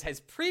with, and it says,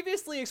 has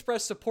previously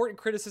expressed support and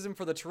criticism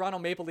for the Toronto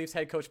Maple Leafs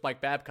head coach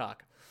Mike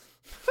Babcock.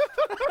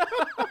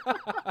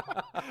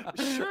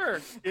 Sure.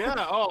 Yeah.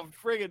 Oh,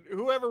 friggin'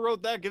 whoever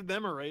wrote that, give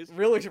them a raise.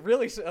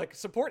 Really, like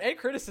support and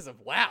criticism.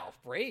 Wow,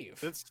 brave.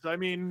 It's, I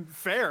mean,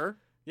 fair.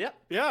 Yep.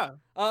 Yeah,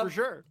 for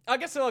sure. I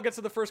guess I'll get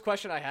to the first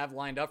question I have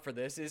lined up for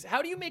this is,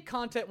 how do you make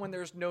content when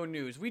there's no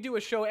news? We do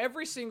a show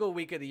every single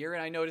week of the year,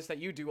 and I noticed that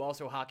you do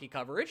also hockey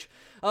coverage.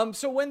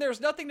 So when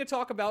there's nothing to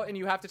talk about and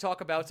you have to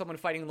talk about someone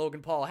fighting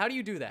Logan Paul, how do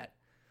you do that?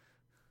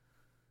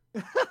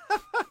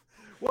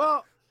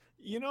 Well,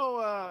 you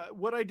know,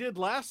 what I did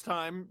last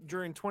time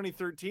during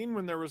 2013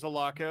 when there was a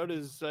lockout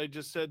is I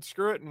just said,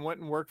 screw it, and went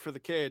and worked for the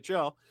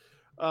KHL.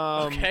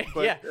 Okay,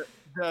 yeah.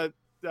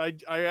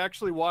 I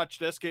actually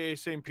watched SKA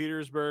St.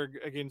 Petersburg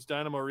against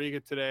Dynamo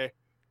Riga today,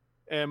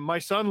 and my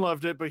son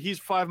loved it, but he's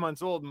 5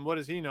 months old, and what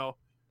does he know?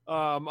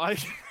 I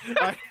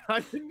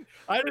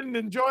didn't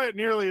enjoy it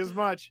nearly as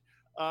much.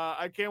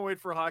 I can't wait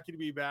for hockey to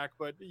be back,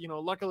 but you know,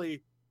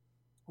 luckily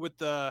with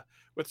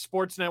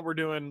Sportsnet, we're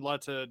doing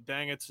lots of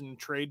dang-its and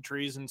trade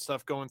trees and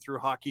stuff going through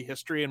hockey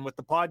history, and with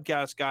the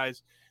podcast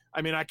guys,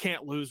 I mean, I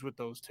can't lose with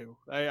those two.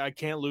 I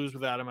can't lose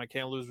with Adam. I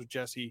can't lose with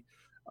Jesse.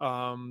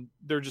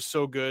 They're just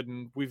so good,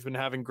 and we've been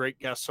having great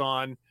guests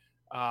on.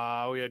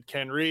 We had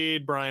Ken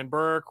Reed, Brian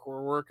Burke.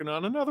 We're working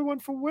on another one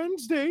for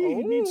Wednesday.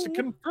 He needs to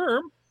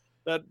confirm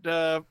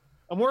that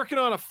I'm working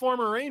on a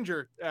former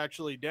Ranger,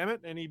 actually, damn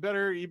it, and he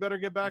better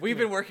get back. We've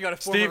been working on a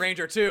former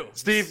Ranger too.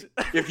 Steve,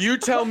 if you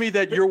tell me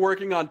that you're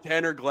working on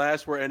Tanner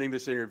Glass, we're ending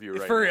this interview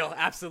right For now. real,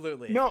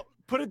 absolutely. No,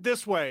 put it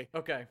this way.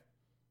 Okay.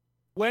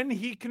 When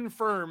he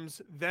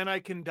confirms, then I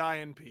can die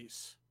in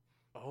peace.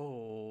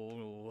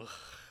 Oh,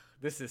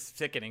 this is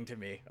sickening to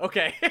me.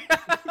 Okay.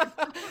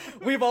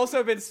 We've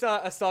also been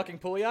stalking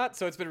Pouliot,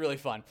 so it's been really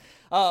fun.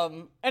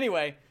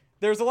 Anyway,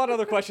 there's a lot of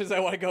other questions I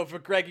want to go for.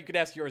 Greg, you could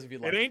ask yours if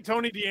you'd like. It ain't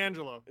Tony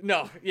D'Angelo.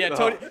 No, yeah,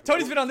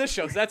 Tony's been on this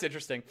show, so that's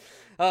interesting.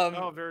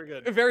 Very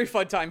good. A very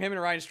fun time. Him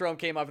and Ryan Strome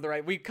came up with the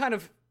right. We kind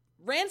of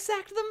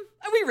ransacked them.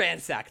 We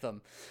ransacked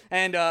them.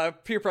 And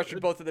peer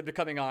pressured both of them to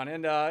coming on.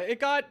 And it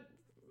got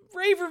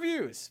rave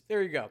reviews.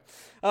 There you go.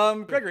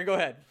 Gregory, go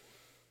ahead.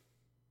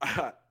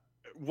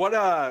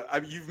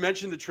 You've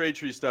mentioned the trade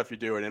tree stuff you're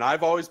doing, and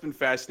I've always been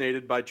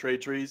fascinated by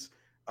trade trees,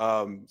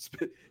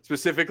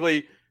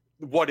 specifically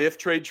what if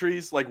trade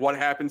trees, like what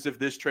happens if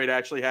this trade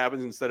actually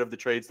happens instead of the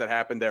trades that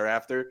happen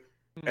thereafter.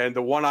 And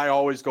the one I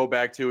always go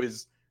back to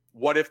is,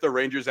 what if the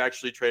Rangers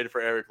actually traded for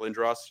Eric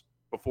Lindros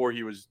before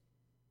he was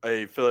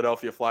a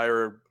Philadelphia Flyer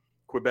or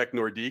Quebec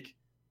Nordique?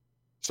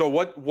 So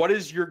what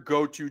is your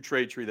go-to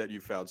trade tree that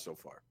you've found so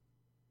far?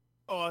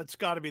 Oh, it's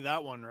got to be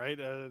that one, right?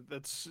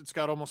 It's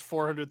got almost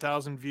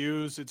 400,000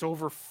 views. It's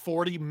over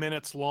 40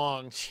 minutes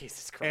long.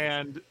 Jesus Christ!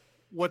 And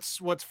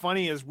what's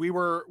funny is we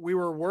were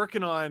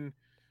working on.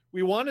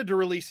 We wanted to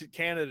release it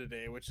Canada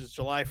Day, which is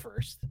July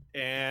 1st,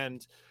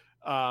 and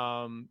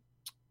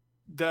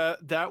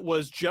that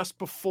was just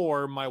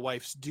before my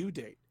wife's due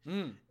date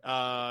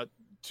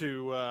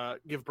to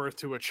give birth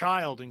to a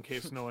child. In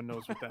case no one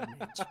knows what that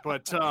means,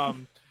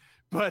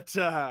 but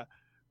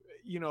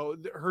you know,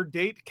 her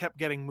date kept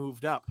getting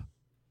moved up.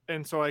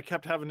 And so I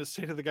kept having to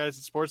say to the guys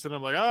at Sports, and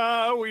I'm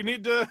like, we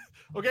need to,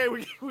 okay,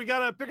 we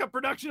got to pick up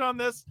production on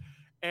this.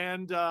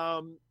 And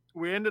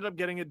we ended up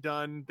getting it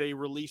done. They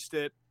released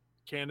it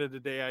Canada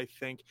Day, I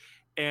think.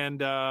 And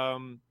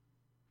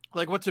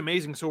like, what's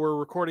amazing, so we're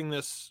recording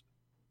this,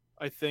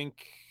 I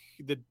think,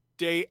 the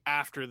day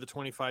after the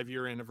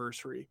 25-year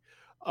anniversary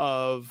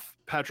of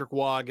Patrick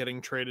Waugh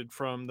getting traded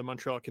from the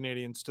Montreal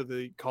Canadiens to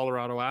the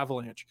Colorado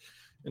Avalanche.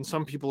 And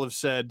some people have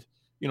said,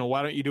 you know,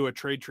 why don't you do a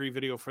trade tree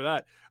video for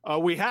that?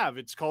 We have.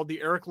 It's called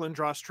the Eric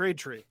Lindros trade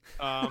tree.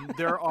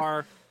 There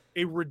are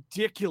a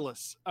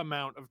ridiculous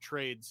amount of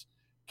trades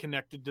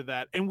connected to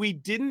that. And we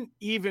didn't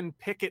even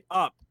pick it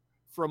up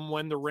from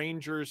when the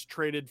Rangers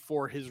traded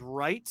for his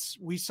rights.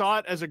 We saw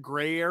it as a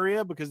gray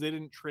area because they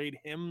didn't trade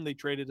him. They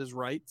traded his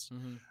rights,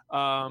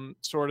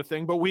 sort of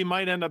thing. But we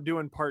might end up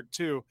doing part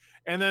 2.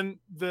 And then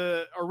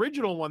the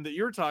original one that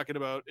you're talking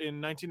about in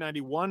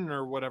 1991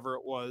 or whatever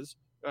it was,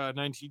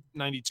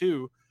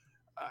 1992,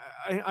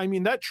 I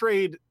mean, that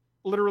trade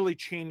literally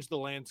changed the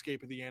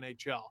landscape of the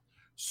NHL.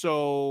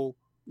 So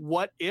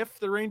what if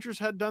the Rangers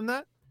had done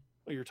that?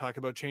 Well, you're talking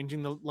about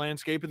changing the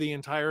landscape of the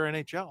entire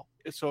NHL.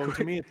 So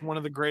to me, it's one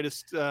of the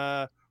greatest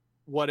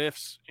what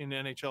ifs in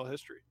NHL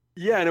history.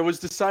 Yeah, and it was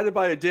decided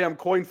by a damn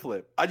coin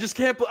flip. I just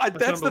can't.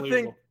 That's the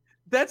thing.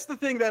 That's the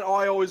thing that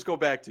I always go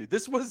back to.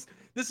 This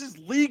is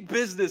league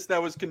business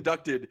that was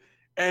conducted,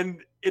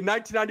 and in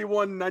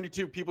 1991,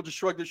 92, people just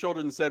shrugged their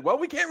shoulders and said, "Well,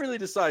 we can't really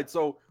decide,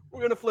 so we're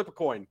going to flip a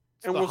coin,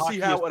 and we'll see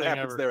what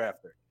happens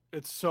thereafter."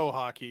 It's so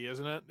hockey,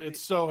 isn't it?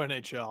 It's so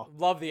NHL.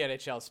 Love the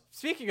NHL.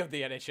 Speaking of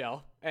the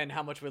NHL and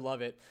how much we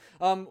love it,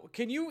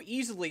 can you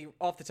easily,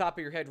 off the top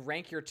of your head,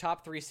 rank your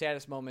top 3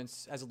 saddest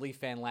moments as a Leaf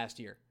fan last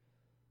year?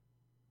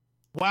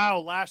 Wow,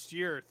 last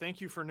year. Thank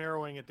you for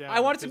narrowing it down. I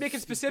wanted to make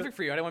it specific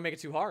for you. I didn't want to make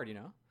it too hard,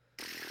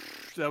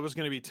 That was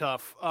going to be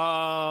tough.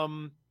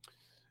 Oh,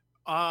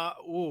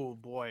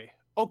 boy.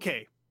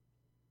 Okay.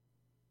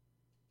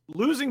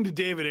 Losing to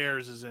David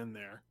Ayres is in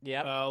there.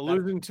 Yeah.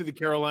 Losing to the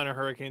Carolina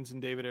Hurricanes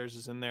and David Ayres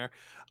is in there.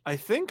 I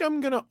think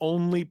I'm going to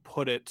only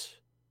put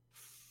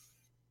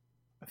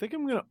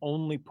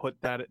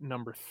that at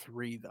number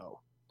 3, though,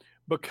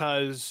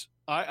 because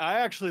I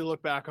actually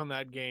look back on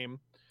that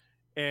game.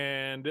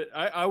 And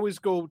I always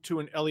go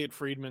to an Elliot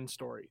Friedman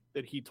story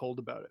that he told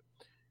about it.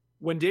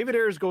 When David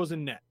Ayres goes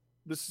in net,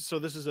 this is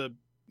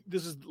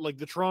like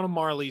the Toronto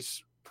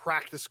Marlies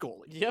practice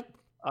goalie. Yep.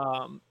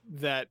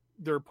 That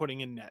they're putting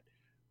in net.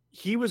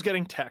 He was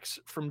getting texts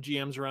from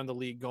GMs around the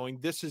league going,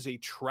 "This is a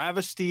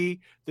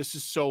travesty. This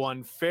is so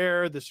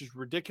unfair. This is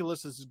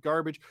ridiculous. This is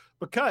garbage."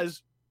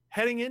 Because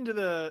heading into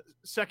the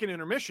second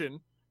intermission,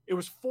 it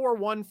was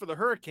 4-1 for the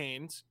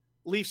Hurricanes.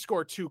 Leafs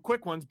score 2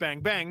 quick ones,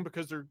 bang, bang,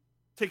 because they're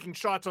taking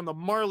shots on the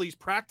Marlies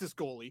practice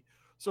goalie.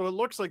 So it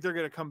looks like they're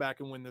going to come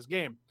back and win this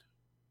game.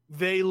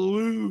 They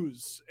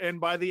lose. And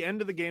by the end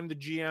of the game, the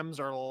GMs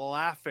are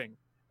laughing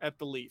at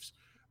the Leafs.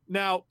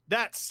 Now,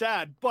 that's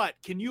sad, but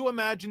can you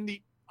imagine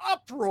the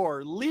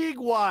uproar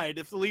league-wide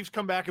if the Leafs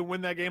come back and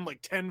win that game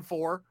like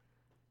 10-4?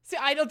 See,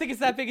 I don't think it's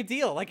that big a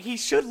deal. Like, he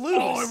should lose.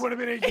 Oh, it would have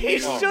been a He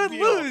should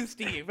lose,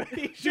 Steve.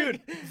 Dude,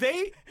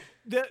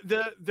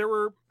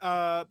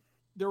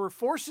 there were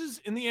forces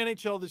in the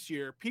NHL this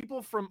year,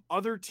 people from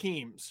other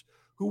teams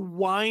who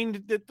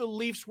whined that the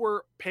Leafs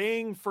were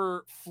paying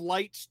for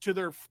flights to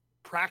their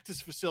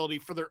practice facility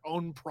for their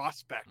own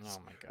prospects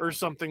or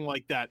something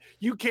like that.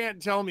 You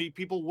can't tell me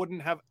people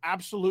wouldn't have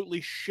absolutely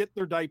shit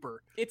their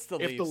diaper if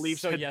the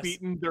Leafs had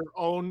beaten their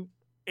own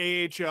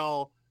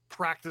AHL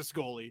practice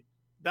goalie.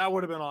 That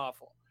would have been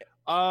awful.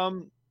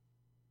 I'm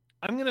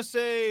going to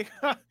say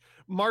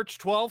March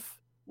 12th.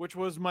 Which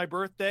was my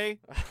birthday,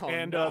 that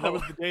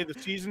was the day the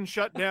season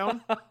shut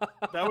down.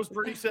 That was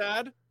pretty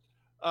sad.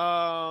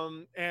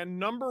 And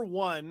number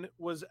 1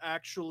 was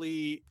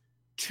actually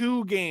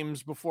 2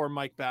 games before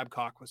Mike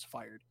Babcock was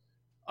fired.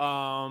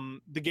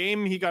 The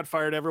game he got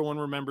fired, everyone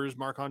remembers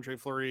Marc-Andre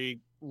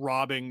Fleury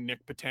robbing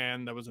Nick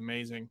Petan. That was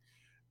amazing.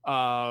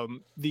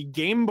 The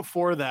game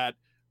before that,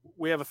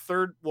 we have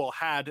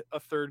had a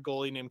third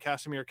goalie named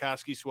Casimir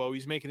Kaskisuo.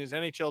 He's making his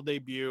NHL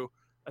debut.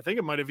 I think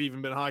it might have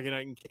even been Hockey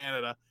Night in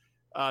Canada.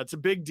 It's a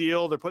big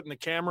deal. They're putting the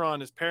camera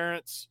on his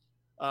parents.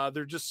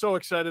 They're just so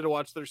excited to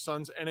watch their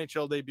son's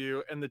NHL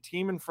debut, and the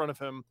team in front of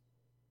him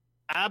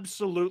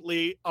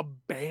absolutely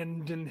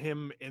abandoned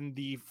him in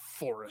the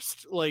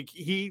forest. Like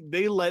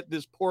they let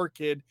this poor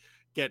kid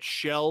get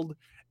shelled,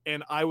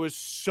 and I was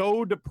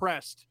so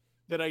depressed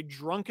that I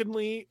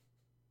drunkenly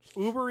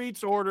Uber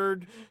Eats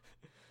ordered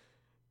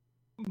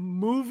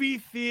movie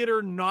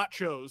theater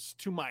nachos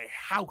to my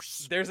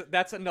house.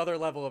 That's another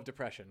level of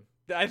depression.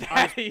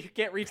 You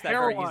can't reach that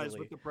very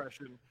easily. With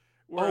depression.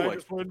 I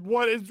just went,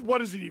 what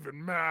does it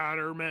even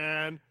matter,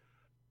 man?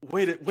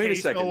 Wait a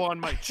second. On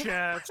my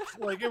chest,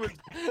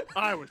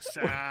 I was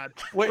sad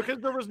because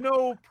there was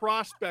no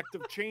prospect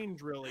of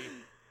change really,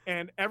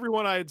 and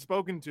everyone I had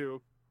spoken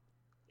to,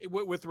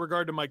 with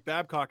regard to Mike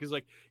Babcock, is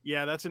like,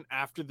 yeah, that's an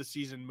after the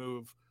season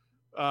move.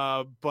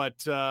 So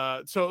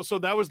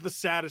that was the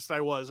saddest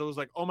I was. I was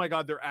like, oh my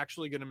God, they're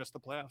actually going to miss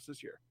the playoffs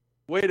this year.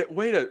 Wait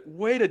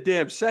a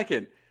damn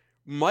second.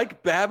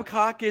 Mike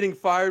Babcock getting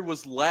fired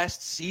was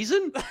last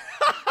season?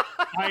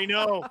 I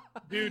know,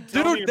 dude.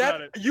 Tell me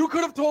about it. You could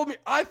have told me.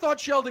 I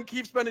thought Sheldon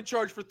Keefe's been in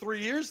charge for 3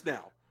 years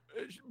now.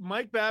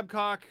 Mike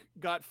Babcock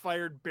got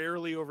fired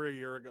barely over a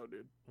year ago,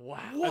 dude. Wow.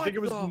 I think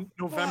it was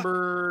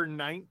November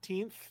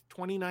 19th,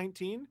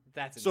 2019.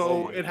 That's insane.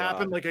 So it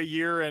happened like a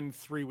year and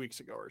 3 weeks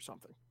ago or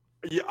something.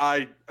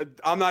 Yeah,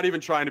 I'm not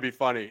even trying to be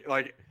funny.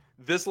 Like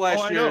this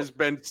last year has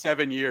been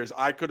 7 years.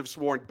 I could have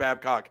sworn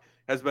Babcock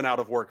has been out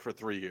of work for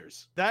 3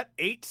 years. That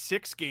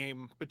 8-6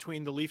 game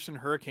between the Leafs and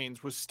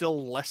Hurricanes was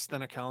still less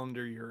than a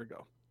calendar year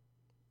ago.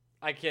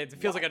 I can't.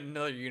 It feels like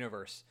another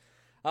universe.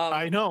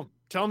 I know.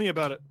 Tell me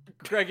about it.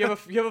 Greg, you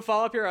have a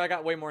follow-up here? I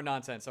got way more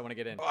nonsense I want to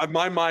get in.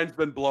 My mind's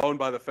been blown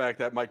by the fact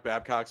that Mike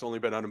Babcock's only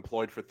been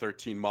unemployed for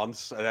 13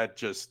 months. That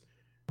just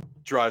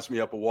drives me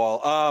up a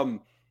wall.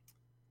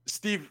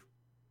 Steve,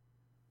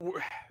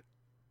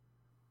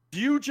 do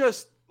you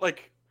just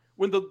like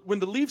when the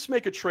Leafs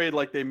make a trade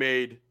like they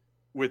made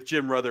with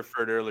Jim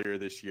Rutherford earlier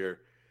this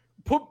year,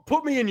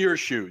 put me in your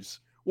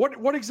shoes.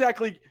 What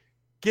exactly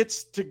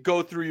gets to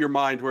go through your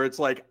mind where it's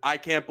like, I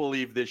can't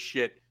believe this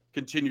shit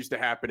continues to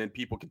happen and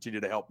people continue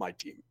to help my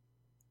team?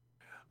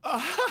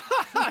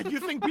 You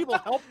think people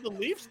help the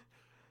Leafs?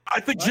 I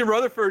think Jim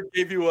Rutherford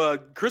gave you a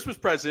Christmas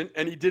present,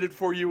 and he did it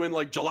for you in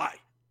like July.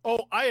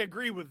 Oh, I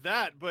agree with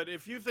that. But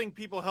if you think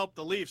people help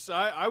the Leafs,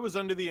 I was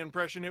under the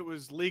impression it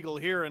was legal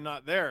here and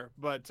not there.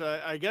 But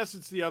I guess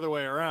it's the other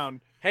way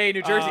around. Hey,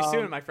 New Jersey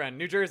soon, my friend.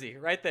 New Jersey,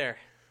 right there.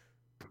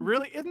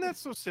 Really? Isn't that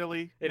so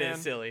silly? It is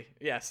silly.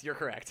 Yes, you're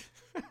correct.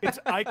 It's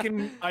I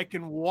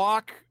can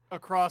walk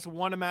across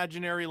one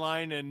imaginary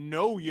line and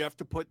know you have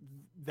to put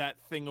that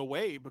thing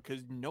away because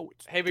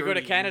it's Hey, we go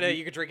to Canada,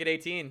 you could drink at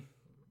 18.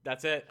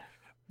 That's it.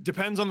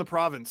 Depends on the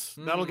province.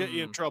 That'll get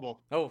you in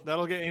trouble. Oh,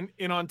 that'll get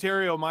in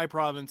Ontario, my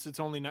province. It's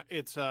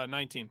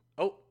 19.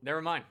 Oh,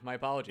 never mind. My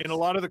apologies. In a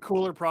lot of the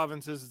cooler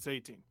provinces, it's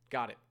 18.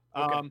 Got it.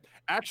 Okay.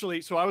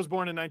 Actually, so I was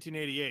born in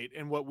 1988,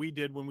 and what we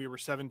did when we were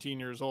 17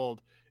 years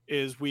old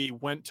is we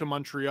went to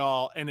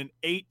Montreal, and an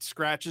 8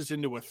 scratches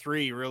into a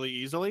 3 really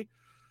easily.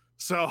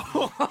 So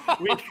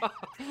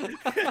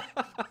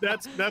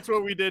that's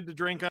what we did to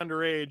drink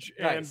underage.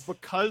 Nice. And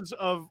because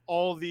of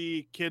all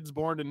the kids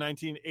born in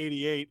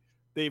 1988.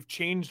 They've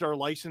changed our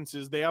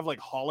licenses. They have like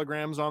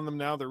holograms on them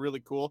now. They're really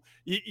cool.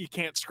 You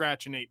can't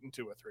scratch an 8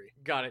 into a 3.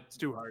 Got it. It's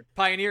too hard.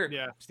 Pioneer.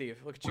 Yeah. Steve,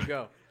 look at you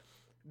go.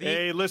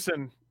 Hey,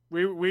 listen,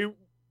 we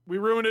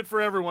ruined it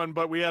for everyone,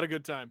 but we had a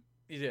good time.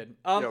 You did.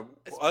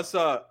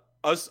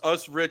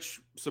 Us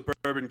rich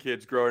suburban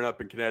kids growing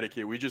up in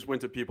Connecticut, we just went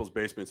to people's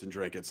basements and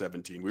drank at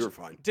 17. We were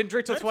fine. Didn't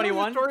drink till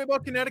 21. Story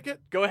about Connecticut?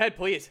 Go ahead,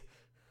 please.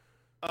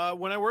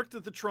 When I worked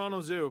at the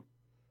Toronto Zoo,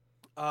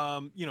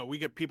 we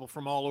get people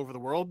from all over the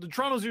world. The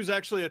Toronto Zoo is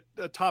actually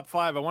a top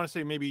 5, I want to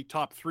say maybe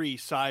top 3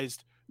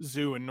 sized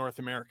zoo in North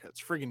America. It's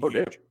friggin' huge.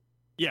 Damn.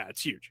 Yeah,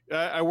 it's huge.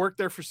 I worked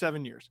there for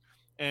 7 years,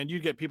 and you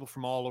get people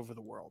from all over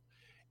the world.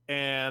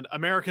 And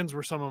Americans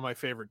were some of my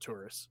favorite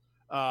tourists.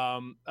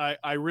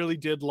 I really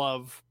did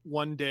love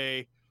one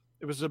day.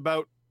 It was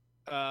about,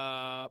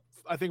 I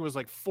think it was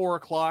like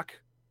 4:00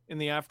 in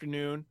the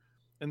afternoon.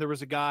 And there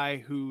was a guy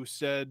who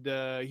said,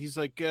 he's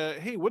like,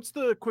 hey, what's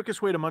the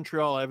quickest way to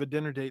Montreal? I have a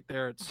dinner date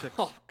there at 6.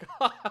 Oh,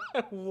 God.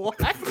 What?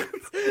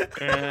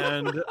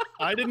 And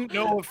I didn't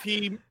know if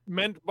he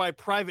meant by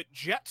private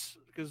jets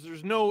because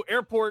there's no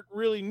airport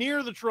really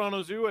near the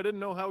Toronto Zoo. I didn't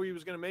know how he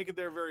was going to make it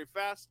there very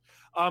fast.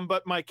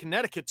 But my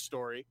Connecticut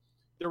story,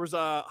 there was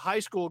a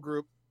high school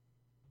group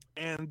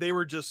and they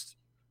were just,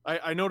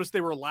 I noticed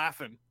they were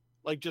laughing,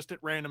 like just at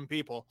random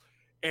people.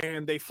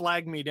 And they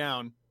flagged me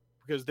down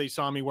because they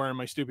saw me wearing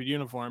my stupid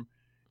uniform,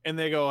 and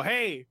they go,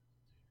 hey,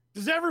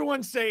 does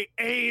everyone say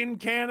A in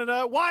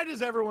Canada? Why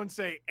does everyone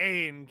say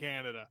A in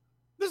Canada?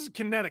 This is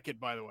Connecticut,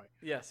 by the way.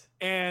 Yes.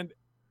 And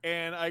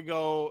I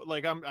go,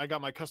 like, I got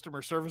my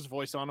customer service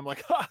voice on. I'm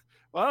like,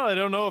 well, I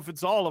don't know if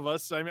it's all of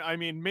us. I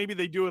mean, maybe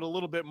they do it a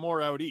little bit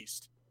more out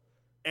east.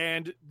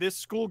 And this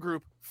school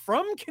group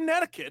from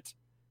Connecticut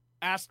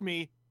asked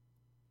me,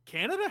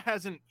 Canada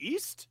has an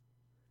east?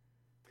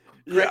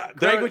 Yeah.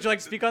 Greg, would you like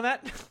to speak on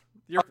that?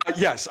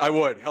 Yes, I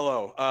would.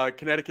 Hello.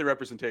 Connecticut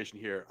representation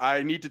here.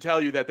 I need to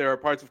tell you that there are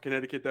parts of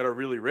Connecticut that are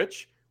really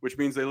rich, which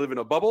means they live in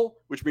a bubble,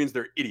 which means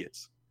they're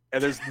idiots.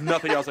 And there's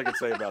nothing else I can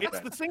say about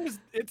that.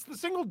 It's the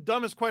single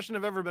dumbest question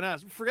I've ever been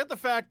asked. Forget the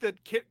fact that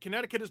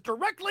Connecticut is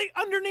directly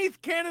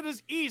underneath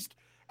Canada's east.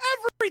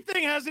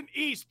 Everything has an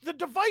east. The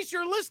device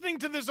you're listening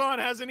to this on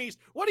has an east.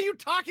 What are you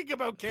talking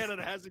about?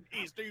 Canada has an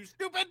east. Are you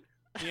stupid?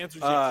 The answer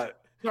is yes.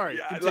 Sorry.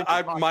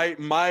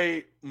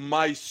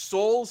 My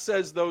soul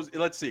says those.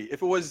 Let's see.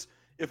 If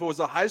it was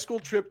a high school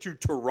trip to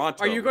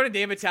Toronto. Are you going to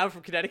name a town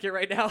from Connecticut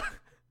right now?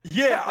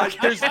 Yeah.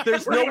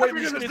 There's no way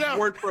these kids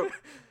weren't from.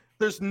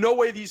 There's no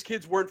way these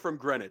kids weren't from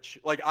Greenwich.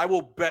 Like, I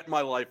will bet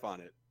my life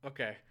on it.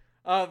 Okay.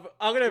 I'm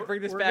going to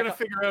bring this back. We're going to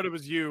figure out it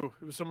was you.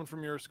 It was someone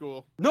from your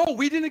school. No,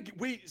 we didn't.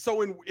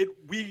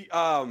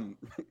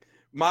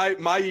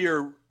 My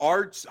year,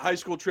 our high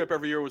school trip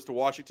every year was to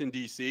Washington,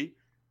 D.C.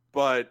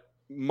 But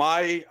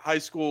my high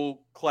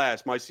school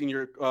class, my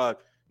senior,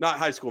 not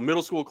high school,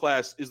 middle school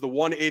class is the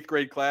 1 8th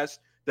grade class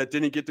that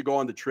didn't get to go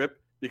on the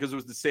trip because it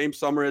was the same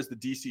summer as the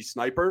DC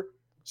sniper.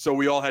 So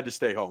we all had to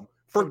stay home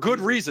for good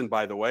reason,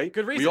 by the way.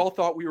 Good reason. We all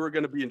thought we were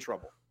going to be in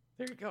trouble.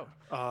 There you go.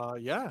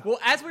 Yeah. Well,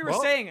 as we were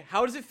saying,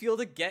 how does it feel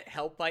to get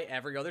helped by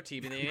every other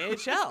team in the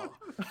NHL?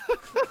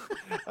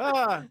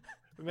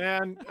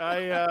 Man,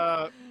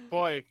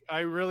 I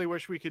really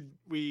wish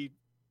we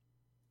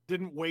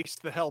didn't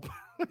waste the help.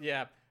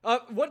 Yeah.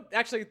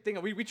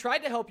 We tried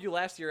to help you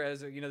last year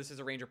as, this is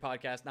a Ranger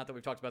podcast. Not that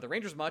we've talked about the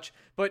Rangers much,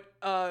 but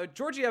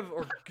Georgiev,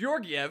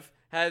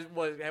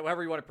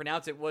 however you want to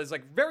pronounce it, was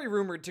like very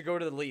rumored to go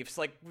to the Leafs.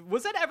 Like,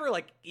 was that ever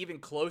like even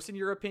close in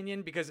your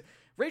opinion? Because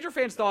Ranger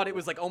fans thought it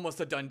was like almost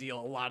a done deal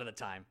a lot of the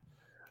time.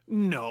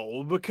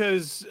 No,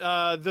 because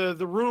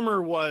the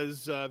rumor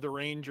was the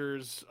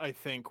Rangers, I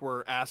think,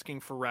 were asking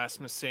for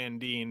Rasmus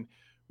Sandin,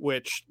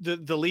 which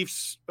the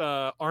Leafs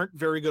aren't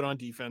very good on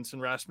defense,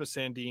 and Rasmus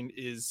Sandin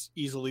is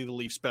easily the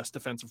Leafs' best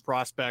defensive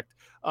prospect.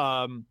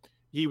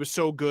 He was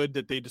so good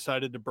that they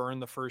decided to burn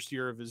the first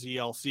year of his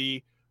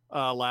ELC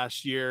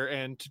last year,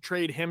 and to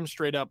trade him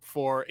straight up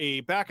for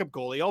a backup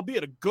goalie,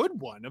 albeit a good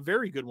one, a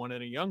very good one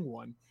and a young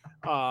one,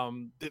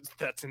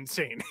 That's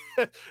insane.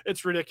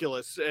 It's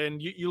ridiculous.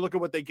 And you look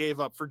at what they gave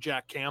up for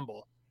Jack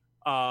Campbell.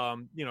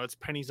 It's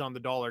pennies on the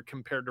dollar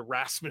compared to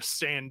Rasmus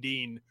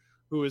Sandin,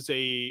 who is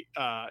a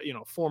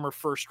former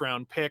first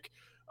round pick.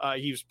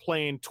 He was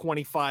playing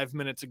 25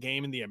 minutes a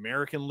game in the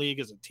American League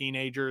as a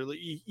teenager.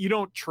 You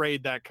don't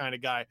trade that kind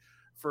of guy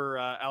for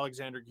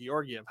Alexander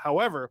Georgiev.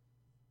 However,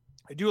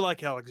 I do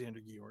like Alexander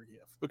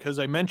Georgiev because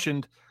I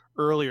mentioned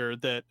earlier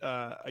that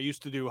I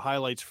used to do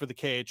highlights for the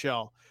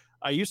KHL.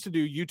 I used to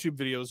do YouTube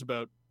videos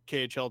about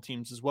KHL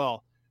teams as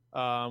well,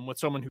 with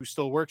someone who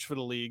still works for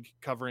the league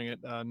covering it,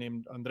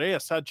 named Andrea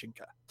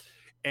Sadchenko.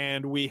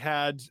 And we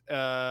had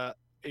a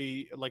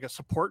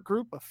support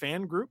group, a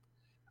fan group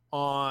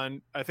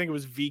on, I think it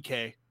was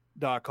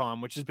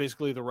VK.com, which is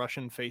basically the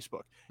Russian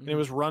Facebook. And it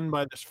was run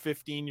by this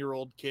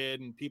 15-year-old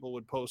kid, and people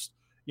would post,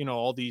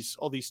 all these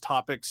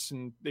topics,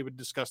 and they would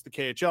discuss the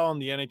KHL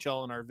and the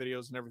NHL in our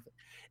videos and everything.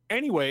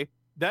 Anyway,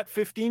 that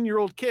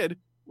 15-year-old kid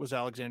was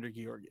Alexander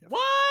Georgiev.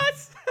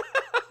 What?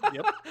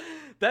 Yep.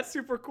 That's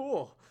super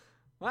cool.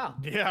 Wow.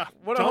 Yeah.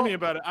 Tell me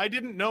about it. I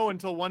didn't know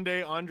until one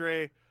day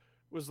Andre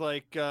was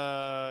like,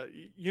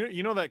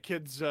 you know that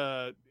kid's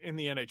in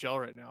the NHL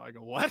right now. I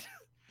go, what?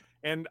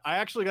 And I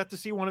actually got to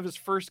see one of his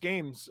first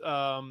games.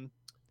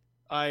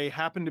 I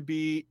happened to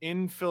be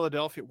in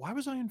Philadelphia. Why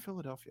was I in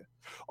Philadelphia?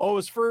 Oh, it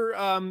was for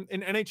an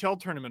NHL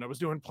tournament. I was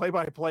doing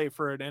play-by-play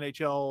for an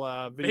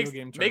NHL video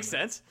game tournament. Makes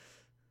sense.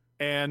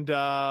 And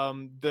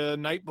the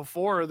night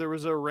before, there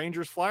was a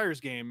Rangers-Flyers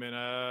game,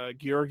 and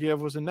Georgiev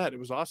was in net. It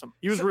was awesome.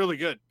 He was really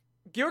good.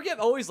 Georgiev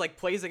always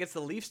plays against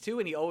the Leafs too,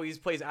 and he always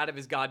plays out of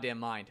his goddamn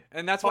mind,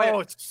 and that's why.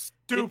 It's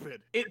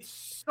stupid.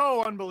 It's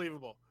so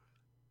unbelievable.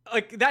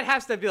 That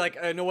has to be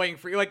annoying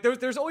for you.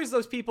 There's always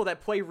those people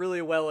that play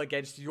really well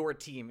against your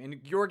team,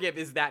 and Georgiev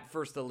is that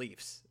versus the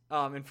Leafs.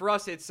 And for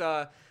us, it's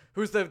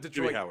who's the Detroit?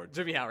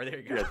 Jimmy Howard. There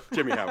you go. Yeah,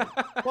 Jimmy Howard.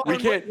 Well,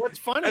 what's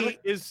funny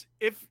is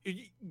if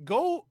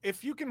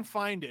you can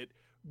find it,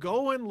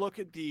 go and look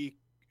at the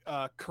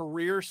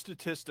career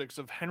statistics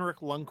of Henrik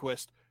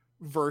Lundqvist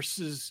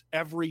versus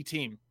every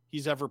team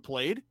he's ever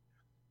played.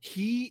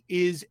 He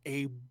is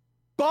a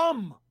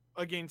bum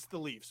against the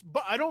Leafs,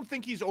 but I don't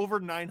think he's over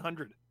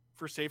 900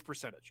 for save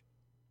percentage.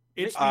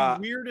 It's the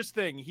weirdest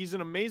thing. He's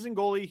an amazing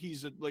goalie.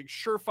 He's a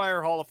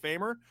surefire Hall of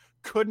Famer.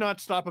 Could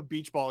not stop a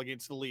beach ball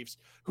against the Leafs,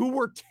 who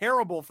were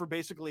terrible for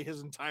basically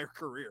his entire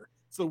career.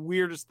 It's the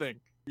weirdest thing.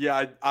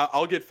 Yeah,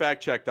 I'll get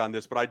fact checked on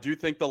this, but I do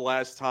think the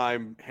last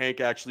time Hank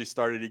actually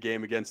started a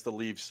game against the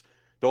Leafs,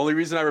 the only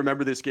reason I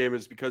remember this game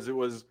is because it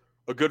was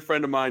a good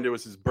friend of mine. It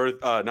was his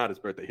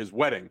his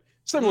wedding.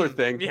 Similar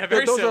thing. Yeah,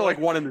 those similar. are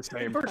one and the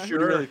same. For sure. When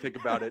you really think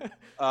about it.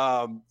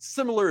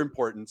 Similar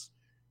importance.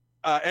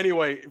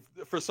 Anyway,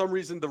 for some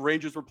reason, the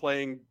Rangers were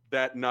playing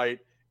that night,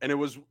 and it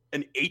was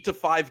an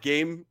 8-5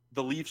 game.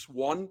 The Leafs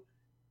won,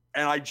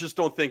 and I just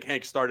don't think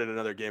Hank started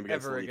another game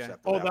against the Leafs.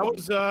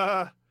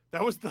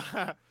 That was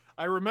the.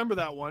 I remember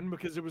that one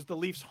because it was the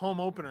Leafs home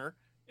opener,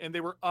 and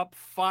they were up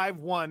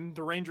 5-1.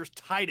 The Rangers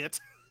tied it,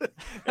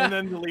 and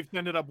then the Leafs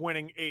ended up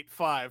winning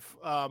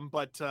 8-5.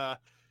 But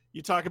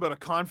you talk about a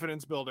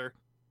confidence builder.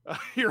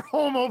 Your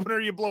home opener,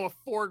 you blow a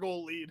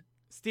 4-goal lead.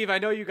 Steve, I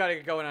know you got to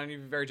get going on.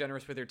 You're very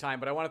generous with your time,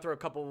 but I want to throw a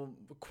couple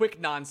quick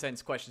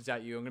nonsense questions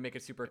at you. I'm going to make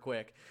it super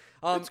quick.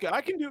 I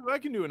can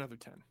do another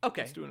 10.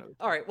 Okay. Let's do another 10.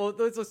 All right. Well,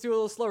 let's do a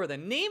little slower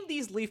then. Name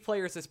these Leaf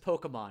players as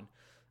Pokemon.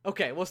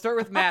 Okay, we'll start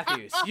with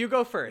Matthews. You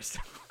go first.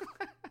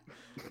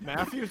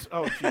 Matthews?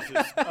 Oh,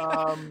 Jesus.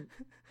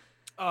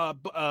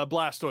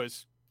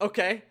 Blastoise.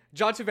 Okay.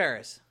 John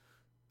Tavares.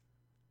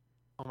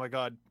 Oh, my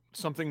God.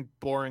 Something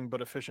boring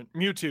but efficient.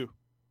 Mewtwo.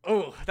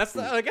 Oh, I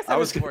guess that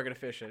was boring and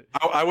efficient.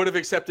 I would have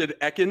accepted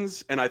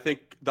Ekans, and I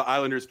think the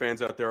Islanders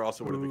fans out there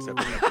also would have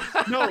accepted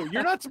Ekans. No,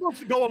 you're not supposed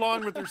to go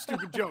along with their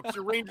stupid jokes.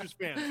 You're Rangers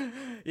fans.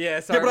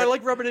 Yeah, sorry. Yeah, but I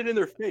like rubbing it in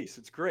their face.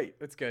 It's great.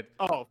 It's good.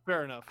 Oh,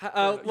 fair enough.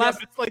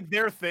 It's like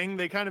their thing.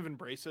 They kind of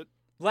embrace it.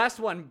 Last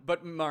one,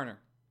 but Marner.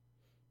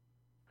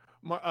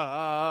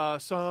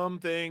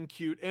 Something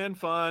cute and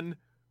fun.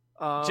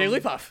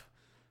 Jigglypuff.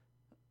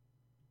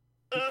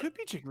 It could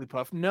be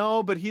Jigglypuff.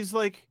 No, but he's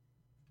like...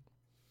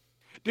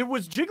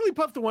 Was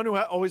Jigglypuff the one who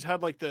always had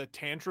the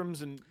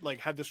tantrums and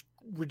had this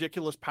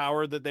ridiculous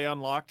power that they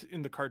unlocked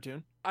in the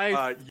cartoon?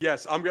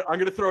 Yes, I'm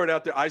gonna throw it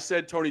out there. I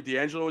said Tony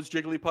D'Angelo was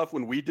Jigglypuff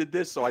when we did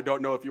this, so I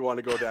don't know if you want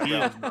to go that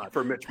route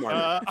for Mitch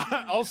Marner.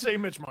 I'll say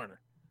Mitch Marner.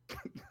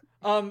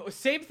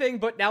 Same thing,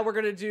 but now we're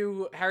gonna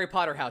do Harry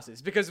Potter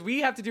houses because we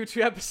have to do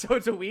 2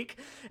 episodes a week,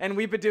 and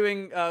we've been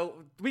doing. 2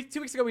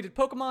 weeks ago we did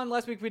Pokemon.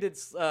 Last week we did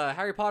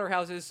Harry Potter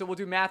houses. So we'll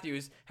do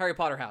Matthew's Harry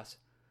Potter house.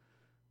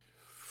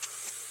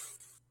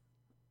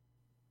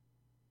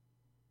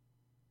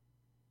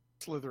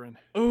 Slytherin.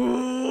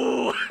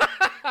 Ooh,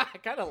 I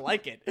kind of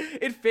like it.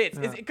 It fits.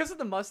 Yeah. Is it because of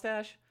the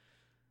mustache?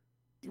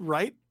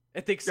 Right?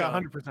 I think so. Yeah,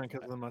 100%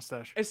 because of the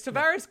mustache. Is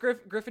Tavares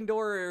Gryffindor,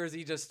 or is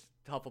he just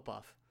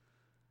Hufflepuff?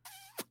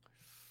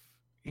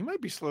 He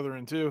might be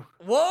Slytherin too.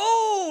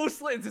 Whoa!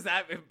 Is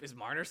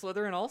Marner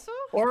Slytherin also?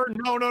 Or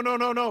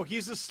no.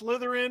 He's a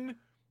Slytherin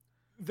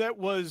that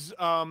was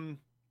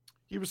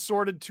he was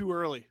sorted too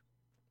early.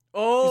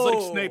 Oh, He's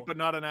like Snape, but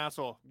not an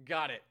asshole.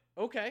 got it.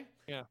 Okay.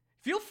 Yeah.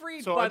 Feel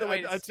free, So by the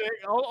way. I'd say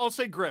I'll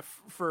say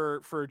Griff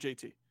for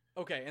JT.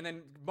 Okay, and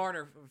then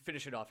Marner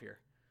finish it off here.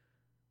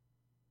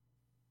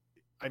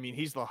 I mean,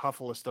 he's the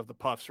Hufflest of the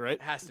Puffs, right?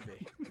 It has to be.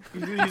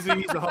 he's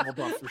a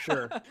Hufflepuff for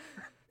sure.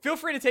 Feel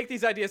free to take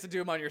these ideas and do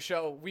them on your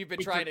show. We've been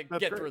trying to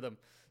get through them.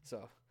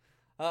 So,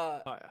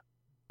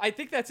 I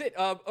think that's it.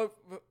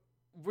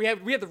 We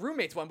have the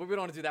roommates one, but we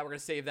don't want to do that. We're going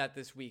to save that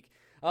this week.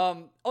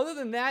 Other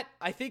than that,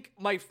 I think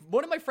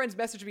one of my friends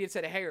messaged me and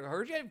said, "Hey, I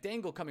heard you have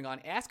Dangle coming on.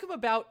 Ask him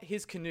about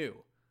his canoe."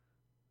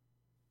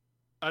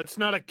 It's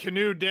not a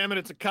canoe, damn it.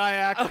 It's a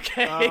kayak.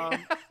 Okay.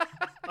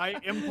 I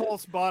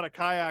impulse bought a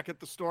kayak at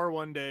the store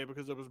one day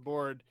because I was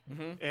bored.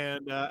 Mm-hmm.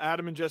 And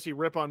Adam and Jesse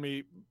rip on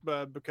me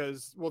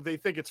because, well, they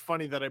think it's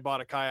funny that I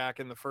bought a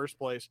kayak in the first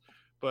place.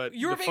 But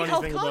you were being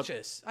health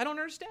conscious. I don't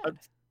understand.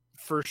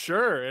 For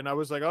sure. And I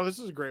was like, oh, this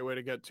is a great way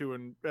to get to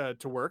and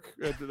to work.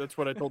 That's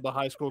what I told the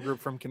high school group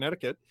from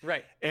Connecticut.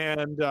 Right.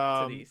 And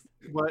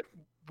but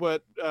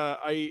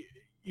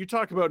you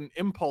talk about an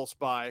impulse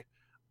buy.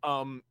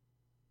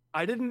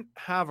 I didn't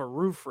have a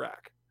roof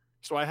rack,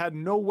 so I had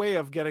no way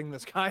of getting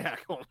this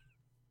kayak home.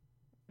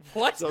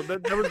 What? So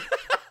that was,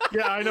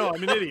 yeah, I know.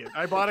 I'm an idiot.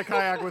 I bought a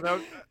kayak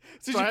without,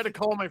 so I had to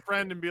call my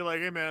friend and be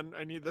like, hey man,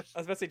 I need this. I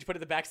was about to say, did you put it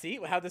in the back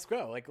seat? How'd this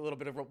go? Like a little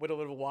bit of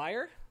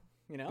wire,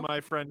 you know? My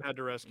friend had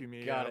to rescue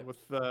me Got it. with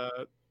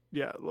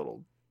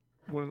little,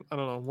 I don't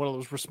know, one of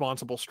those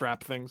responsible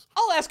strap things.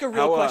 I'll ask a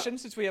real question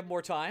since we have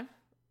more time.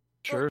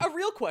 Sure. A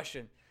real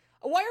question.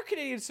 Why are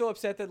Canadians so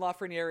upset that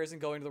Lafreniere isn't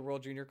going to the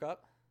World Junior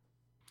Cup?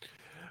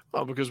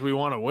 Well, because we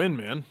want to win,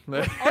 man.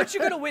 Aren't you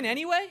going to win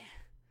anyway?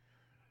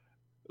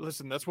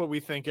 Listen, that's what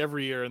we think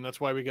every year, and that's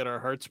why we get our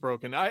hearts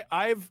broken.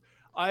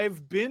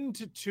 I've been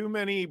to too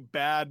many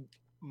bad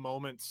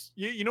moments.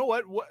 You know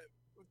what?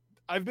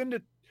 I've been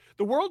to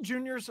the World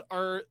Juniors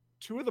are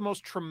two of the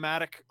most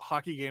traumatic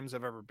hockey games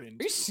I've ever been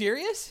to. Are you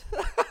serious?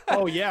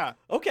 Oh yeah.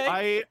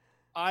 Okay.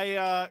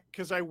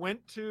 Because I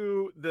went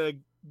to the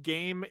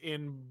game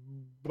in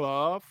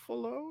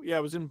Buffalo. Yeah,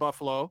 it was in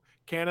Buffalo.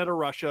 Canada,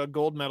 Russia,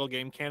 gold medal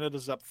game.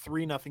 Canada's up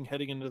 3-0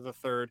 heading into the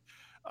third.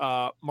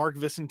 Mark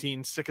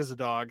Vicentine, sick as a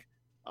dog.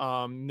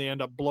 They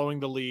end up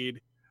blowing the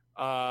lead.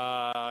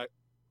 Russia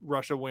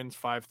wins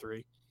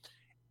 5-3.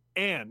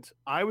 And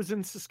I was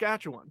in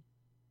Saskatchewan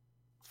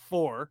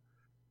for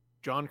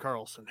John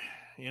Carlson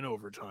in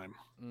overtime.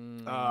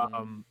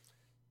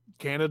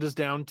 Canada's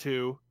down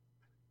 2.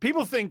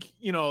 People think,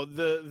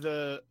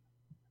 the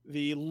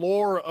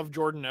lore of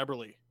Jordan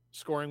Eberle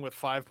scoring with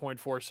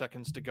 5.4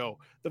 seconds to go.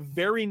 The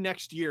very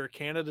next year,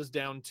 Canada's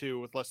down 2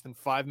 with less than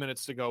 5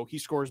 minutes to go. He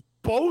scores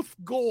both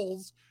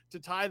goals to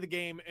tie the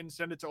game and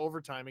send it to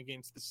overtime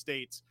against the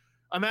States.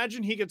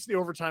 Imagine he gets the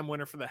overtime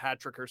winner for the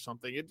hat trick or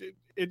something.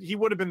 He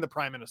would have been the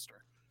prime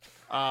minister.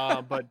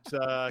 But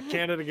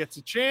Canada gets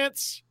a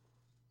chance.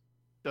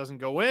 Doesn't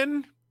go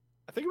in.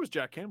 I think it was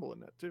Jack Campbell in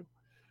that too.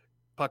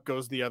 Puck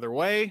goes the other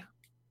way.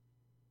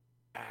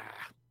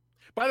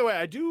 By the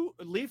way,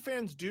 Leaf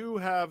fans do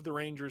have the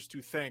Rangers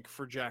to thank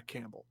for Jack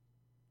Campbell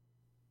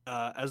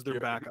as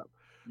their backup.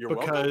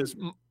 Because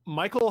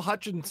Michael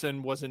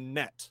Hutchinson was in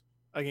net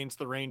against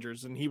the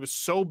Rangers, and he was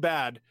so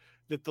bad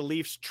that the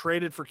Leafs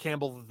traded for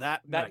Campbell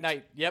that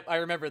night. Yep, I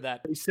remember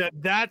that. He said,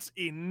 that's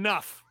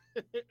enough.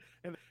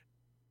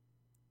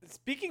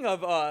 Speaking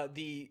of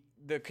the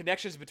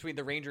connections between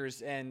the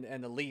Rangers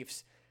and the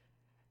Leafs,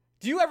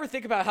 do you ever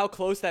think about how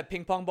close that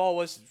ping pong ball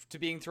was to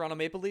being Toronto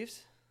Maple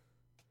Leafs?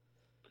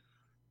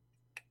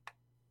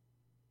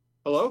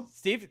 Hello?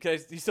 Steve,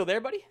 you still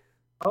there, buddy?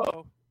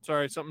 Oh,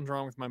 sorry, something's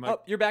wrong with my mic.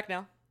 Oh, you're back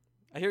now.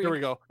 I hear you. Here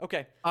we go.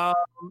 Okay.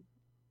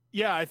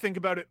 Yeah, I think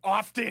about it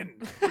often.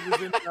 It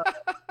was in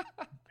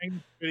a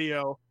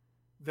video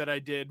that I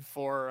did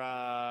for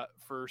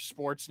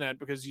Sportsnet,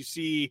 because you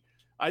see,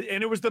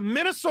 and it was the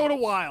Minnesota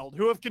Wild,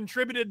 who have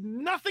contributed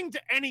nothing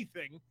to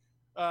anything,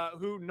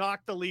 who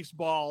knocked the Leafs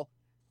ball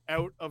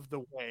out of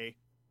the way.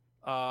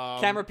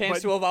 Camera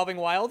pans to Evolving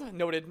Wild.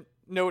 Noted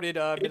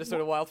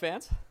Minnesota Wild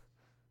fans.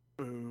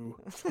 Boo.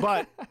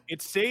 But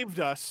it saved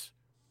us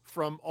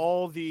from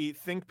all the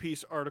think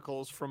piece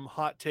articles from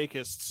hot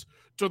takeists.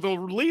 So the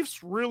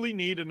Leafs really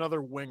need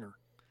another winger.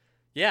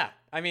 Yeah,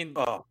 I mean,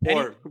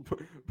 poor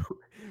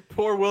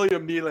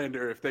William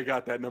Nylander if they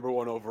got that number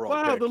 1 overall.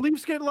 Wow, pick. the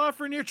Leafs get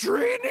Lafreniere,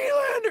 trade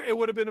Nylander. It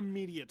would have been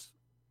immediate.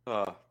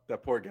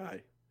 That poor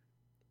guy.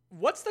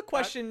 What's the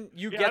question I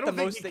get don't the think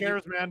most? He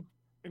cares, man,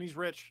 and he's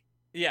rich.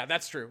 Yeah,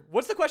 that's true.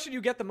 What's the question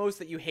you get the most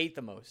that you hate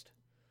the most?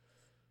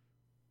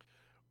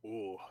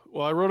 Ooh.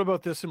 Well, I wrote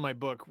about this in my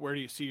book. Where do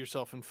you see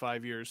yourself in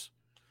 5 years?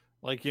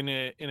 Like in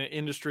an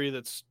industry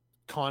that's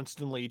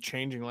constantly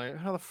changing. Like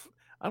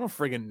I don't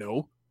friggin'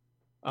 know.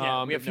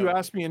 Yeah, if you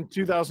asked me in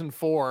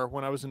 2004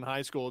 when I was in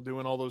high school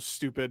doing all those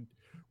stupid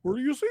 "where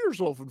do you see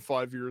yourself in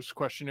 5 years"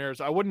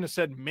 questionnaires, I wouldn't have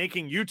said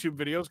making YouTube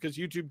videos, because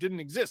YouTube didn't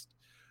exist.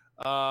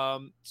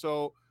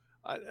 So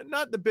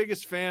not the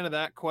biggest fan of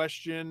that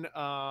question.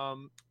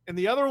 And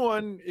the other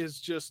one is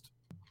just,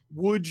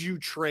 would you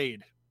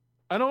trade?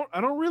 I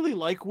don't really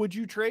like would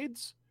you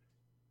trades.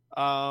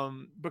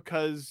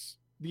 because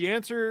the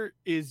answer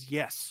is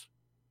yes,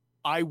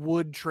 I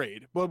would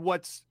trade. But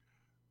what's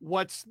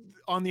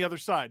on the other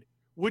side?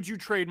 Would you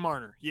trade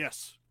Marner?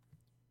 Yes.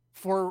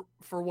 For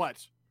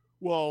what?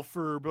 Well,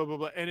 for blah, blah,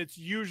 blah. And it's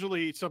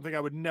usually something I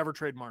would never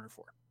trade Marner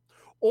for.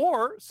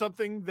 Or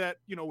something that,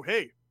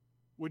 hey,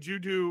 would you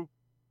do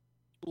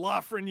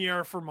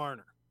Lafreniere for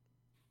Marner?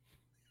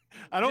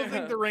 I don't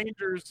think the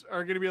Rangers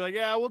are going to be like,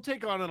 yeah, we'll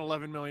take on an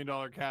 $11 million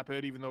cap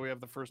hit, even though we have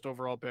the first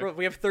overall pick. Bro,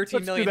 we have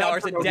 $13 million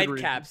in dead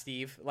cap,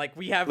 Steve. Like,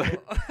 we have,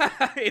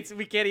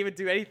 we can't even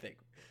do anything.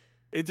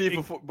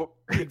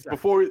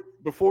 Before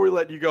we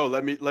let you go,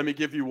 let me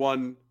give you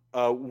one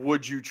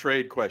would you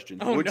trade question.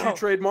 Would you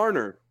trade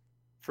Marner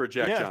for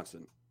Jack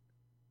Johnson?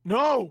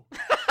 No.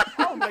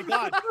 Oh my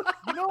God.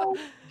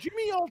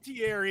 Jimmy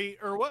Altieri,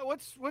 or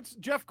what's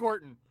Jeff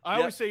Gorton? I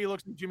always say he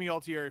looks like Jimmy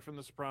Altieri from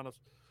The Sopranos.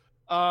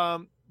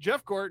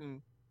 Jeff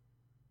Gorton,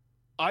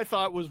 I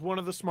thought, was one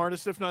of the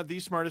smartest, if not the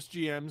smartest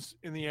GMs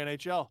in the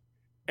NHL.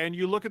 And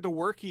you look at the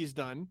work he's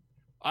done,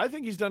 I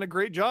think he's done a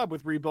great job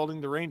with rebuilding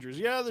the Rangers.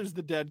 Yeah, there's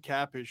the dead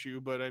cap issue,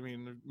 but I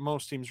mean,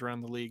 most teams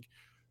around the league,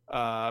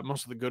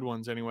 most of the good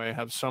ones anyway,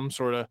 have some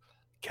sort of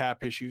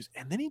cap issues.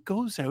 And then he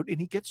goes out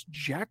and he gets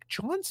Jack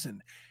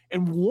Johnson.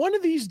 And one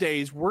of these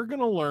days, we're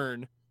going to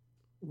learn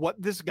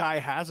what this guy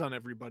has on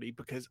everybody,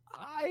 because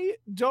I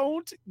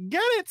don't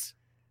get it.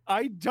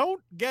 I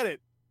don't get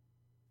it.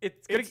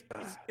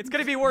 It's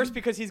gonna be worse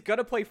because he's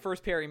gonna play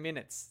first pairing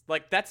minutes.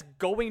 Like, that's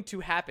going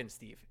to happen,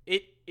 Steve.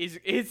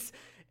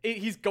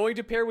 He's going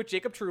to pair with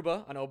Jacob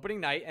Trouba on opening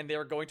night, and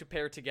they're going to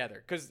pair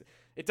together because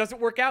it doesn't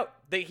work out.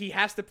 He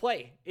has to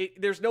play.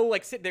 There's no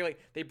sit there.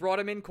 They brought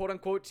him in, quote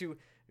unquote, to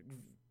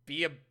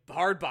be a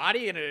hard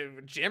body and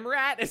a gym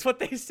rat. Is what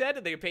they said.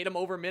 And they paid him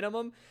over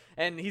minimum,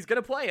 and he's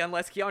gonna play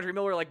unless Keandre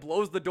Miller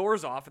blows the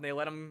doors off and they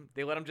let him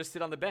just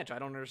sit on the bench. I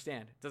don't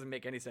understand. It doesn't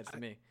make any sense to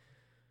me.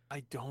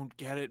 I don't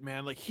get it,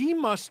 man. He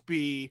must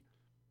be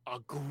a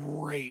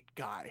great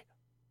guy.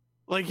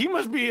 He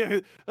must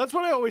be that's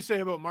what I always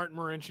say about Martin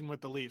Marincin with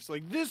the Leafs.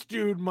 This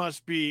dude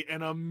must be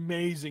an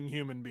amazing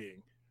human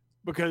being,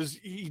 because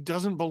he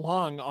doesn't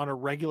belong on a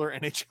regular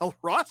NHL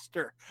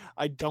roster.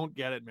 I don't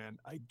get it, man.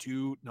 I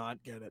do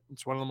not get it.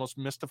 It's one of the most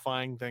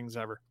mystifying things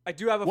ever. I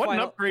do have an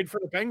upgrade for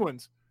the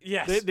Penguins.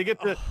 Yes. They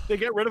get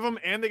rid of him,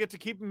 and they get to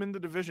keep him in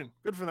the division.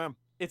 Good for them.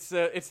 It's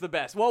the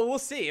best. Well, we'll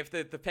see if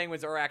the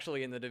Penguins are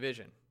actually in the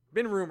division.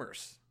 Been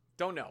rumors.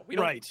 Don't know.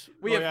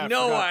 We have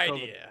no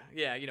idea.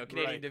 Yeah,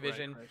 Canadian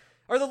division. Right.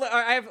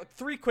 I have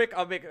three quick.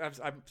 I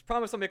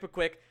promise I'll make it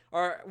quick.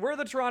 Where are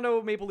the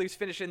Toronto Maple Leafs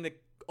finish in the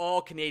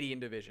all Canadian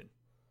division?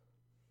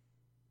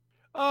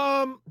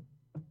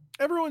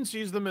 Everyone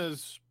sees them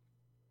as,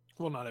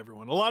 well, not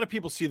everyone. A lot of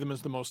people see them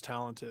as the most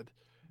talented.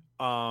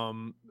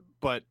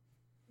 But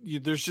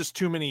there's just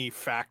too many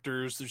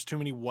factors. There's too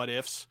many what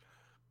ifs.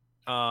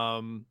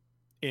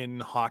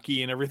 In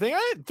hockey and everything.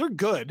 They're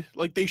good.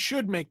 They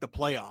should make the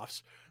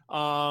playoffs.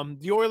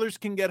 The Oilers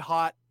can get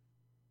hot.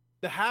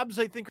 The Habs,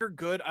 I think, are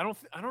good. I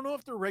don't know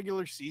if they're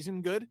regular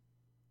season good.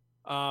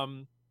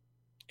 And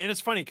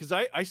it's funny because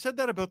I said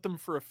that about them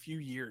for a few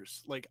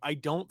years. I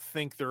don't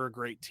think they're a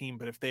great team,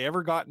 but if they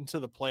ever got into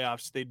the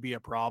playoffs, they'd be a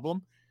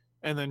problem.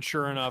 And then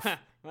sure enough,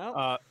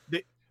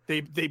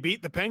 they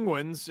beat the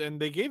Penguins, and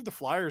they gave the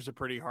Flyers a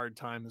pretty hard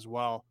time as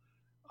well.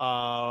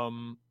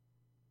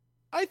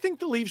 I think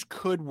the Leafs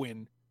could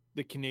win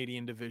the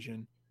Canadian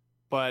division,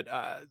 but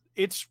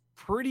it's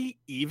pretty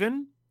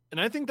even,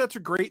 and I think that's a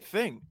great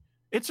thing.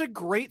 It's a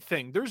great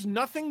thing. There's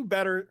nothing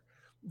better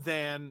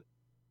than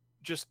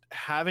just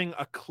having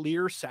a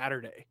clear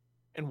Saturday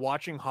and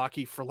watching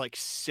hockey for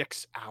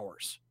 6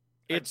 hours.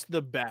 It's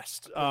the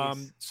best.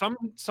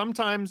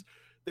 Sometimes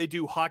they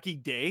do Hockey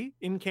Day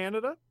in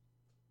Canada,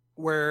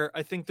 where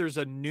I think there's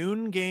a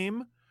noon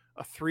game,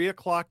 a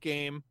 3:00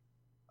 game,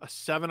 a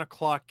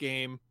 7:00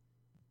 game,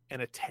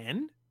 and a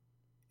 10,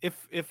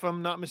 if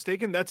I'm not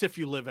mistaken. That's if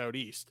you live out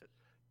east.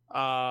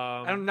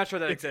 I'm not sure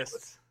that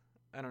exists.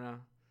 I don't know.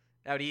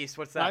 Out east,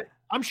 what's that?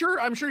 I'm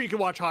sure you can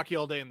watch hockey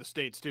all day in the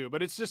States too,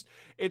 but it's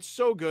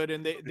so good,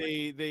 and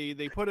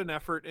they put an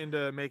effort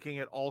into making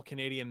it all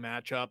Canadian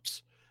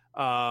matchups,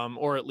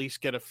 or at least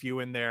get a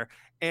few in there.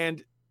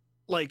 And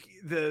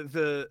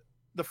the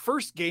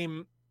first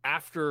game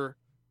after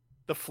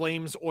the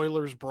Flames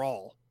Oilers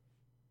brawl,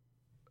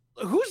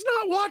 who's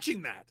not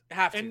watching that?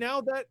 Have to. And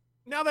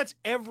now that's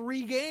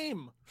every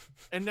game.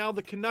 And now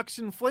the Canucks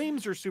and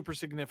Flames are super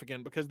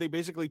significant because they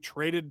basically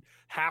traded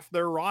half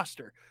their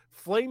roster.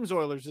 Flames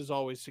Oilers is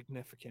always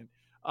significant.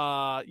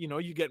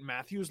 You get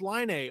Matthews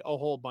Line a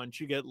whole bunch.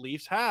 You get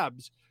Leafs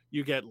Habs.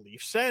 You get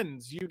Leafs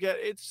Sens.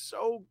 It's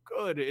so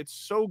good. It's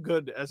so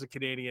good as a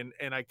Canadian,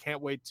 and I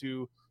can't wait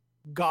to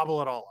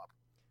gobble it all up.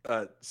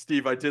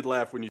 Steve, I did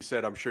laugh when you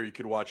said, I'm sure you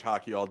could watch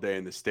hockey all day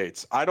in the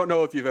States. I don't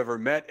know if you've ever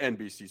met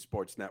NBC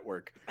Sports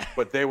Network,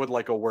 but they would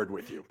like a word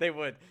with you. They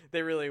would.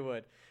 They really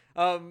would.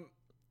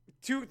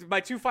 My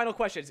two final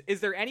questions. Is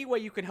there any way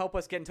you can help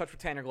us get in touch with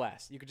Tanner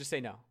Glass? You could just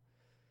say no.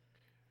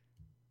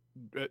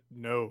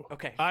 No.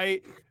 Okay.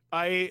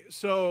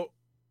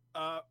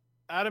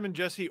 Adam and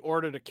Jesse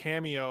ordered a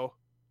cameo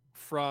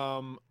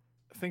from,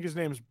 I think his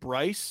name's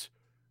Bryce,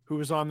 who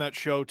was on that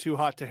show Too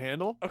Hot to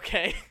Handle.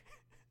 Okay.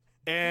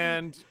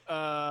 And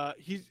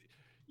he's,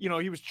 you know,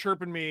 he was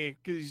chirping me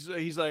because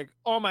he's like,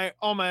 all my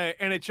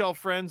NHL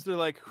friends, they're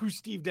like, who's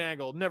Steve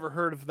Dangle? Never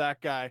heard of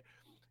that guy.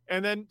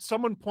 And then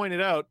someone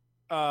pointed out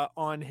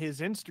on his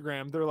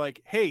Instagram, they're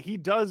like, hey, he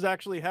does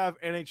actually have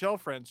NHL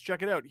friends.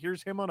 Check it out.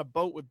 Here's him on a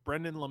boat with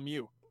Brendan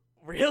Lemieux.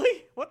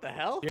 Really? What the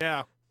hell?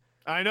 Yeah,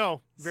 I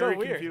know. So Very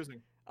weird. confusing.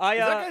 Is I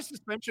that guy's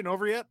suspension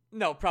over yet?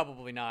 No,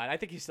 probably not. I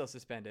think he's still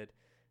suspended.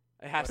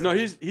 It has to No,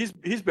 be.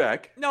 he's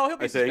back. No, he'll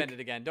be I think. suspended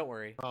again. Don't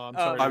worry. Oh, I'm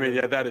sorry. I mean,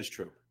 yeah, that is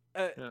true.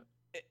 The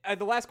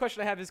last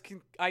question I have is,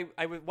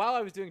 while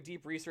I was doing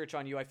deep research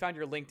on you, I found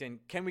your LinkedIn.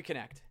 Can we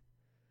connect?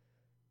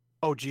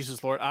 Oh,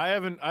 Jesus Lord. I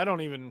haven't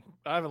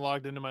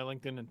logged into my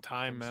LinkedIn in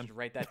time, man. Just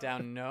write that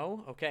down.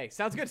 No. Okay.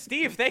 Sounds good.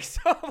 Steve, thanks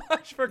so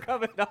much for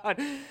coming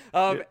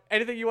on.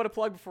 Anything you want to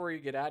plug before you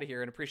get out of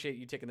here? And appreciate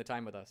you taking the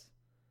time with us.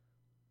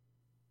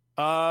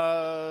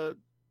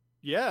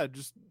 Yeah,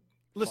 just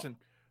listen.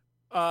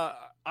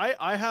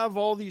 I have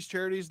all these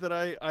charities that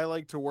I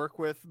like to work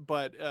with,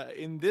 but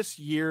in this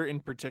year in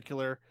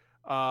particular,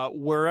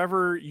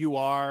 wherever you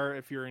are,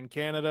 if you're in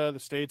Canada, the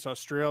States,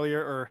 Australia,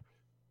 or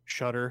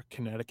Shutter,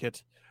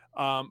 Connecticut,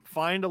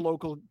 find a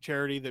local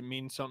charity that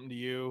means something to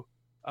you,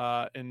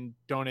 and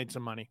donate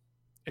some money.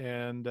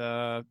 And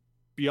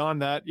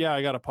beyond that, yeah,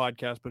 I got a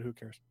podcast, but who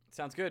cares?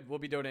 Sounds good. We'll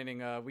be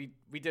donating.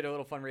 We did a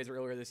little fundraiser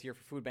earlier this year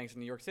for food banks in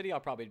New York City. I'll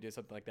probably do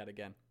something like that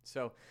again.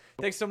 So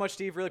thanks so much,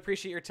 Steve. Really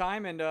appreciate your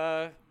time,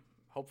 and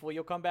hopefully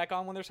you'll come back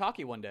on when there's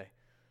hockey one day.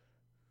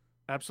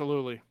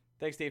 Absolutely.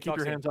 Thanks, Steve. Keep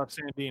your hands off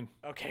Sandine.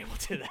 Okay, we'll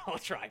do that. We'll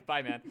try.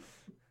 Bye, man.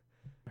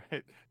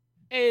 Right.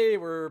 Hey,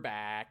 we're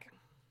back.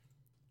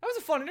 That was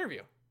a fun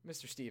interview,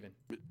 Mr. Steven.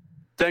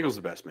 Dangle's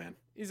the best, man.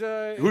 He's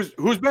a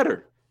Who's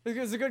better?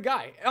 He's a good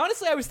guy.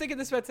 Honestly, I was thinking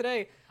this about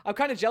today. I'm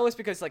kind of jealous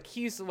because like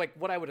he's like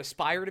what I would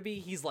aspire to be.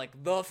 He's like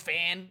the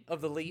fan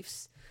of the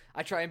Leafs.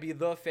 I try and be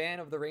the fan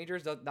of the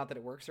Rangers. Not that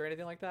it works or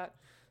anything like that,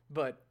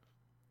 but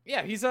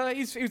yeah, he was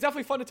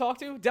definitely fun to talk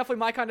to. Definitely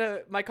my kind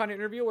of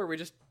interview where we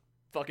just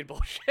fucking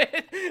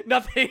bullshit.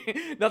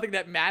 nothing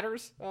that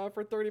matters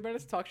for 30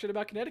 minutes. Talk shit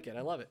about Connecticut.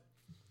 I love it.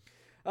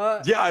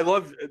 Yeah, I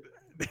love.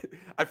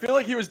 I feel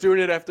like he was doing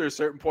it after a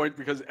certain point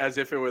because as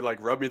if it would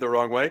like rub me the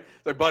wrong way.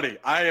 Like, buddy,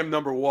 I am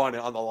number one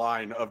on the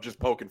line of just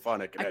poking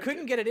fun at Connecticut. I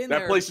couldn't get it in there.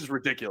 That place is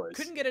ridiculous.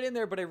 Couldn't get it in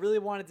there, but I really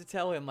wanted to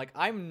tell him like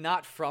I'm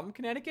not from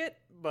Connecticut,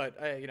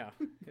 but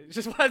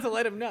just wanted to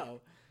let him know.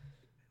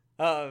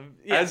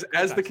 Yeah,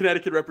 as the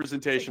Connecticut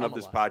representation of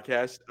this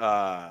podcast,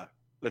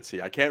 let's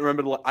see. I can't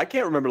remember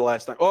the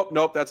last time. Oh,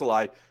 nope, that's a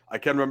lie. I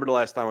can remember the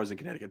last time I was in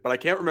Connecticut, but I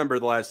can't remember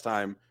the last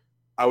time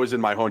I was in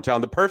my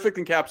hometown. The perfect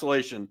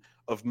encapsulation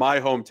of my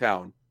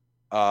hometown.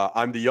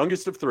 I'm the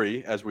youngest of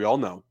three, as we all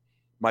know.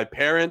 My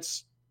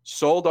parents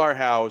sold our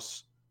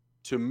house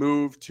to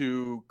move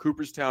to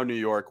Cooperstown, New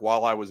York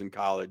while I was in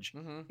college,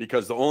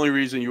 because the only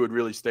reason you would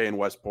really stay in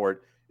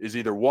Westport is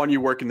either one,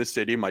 you work in the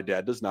city. My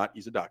dad does not.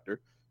 He's a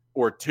doctor.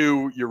 Or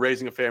two, you're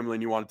raising a family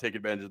and you want to take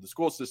advantage of the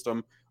school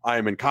system. I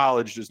am in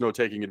college. There's no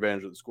taking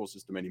advantage of the school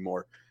system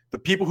anymore. The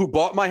people who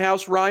bought my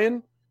house,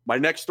 Ryan, my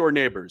next door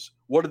neighbors,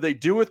 what did they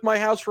do with my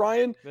house,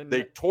 Ryan?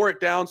 They tore it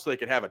down so they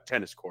could have a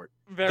tennis court.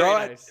 Very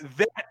nice.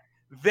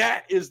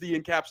 That is the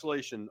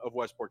encapsulation of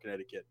Westport,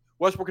 Connecticut.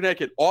 Westport,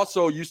 Connecticut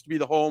also used to be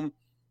the home,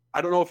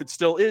 I don't know if it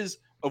still is,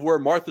 of where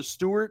Martha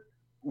Stewart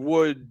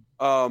would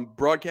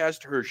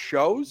broadcast her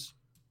shows.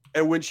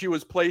 And when she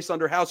was placed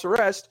under house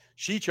arrest,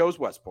 she chose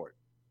Westport.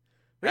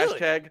 Really?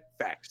 Hashtag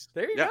facts.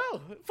 There you go.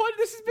 Fun.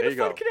 This has been a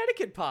fun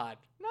Connecticut pod.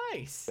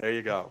 Nice. There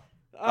you go.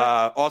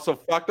 Also,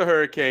 fuck the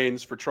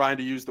Hurricanes for trying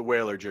to use the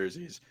Whaler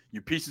jerseys.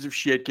 You pieces of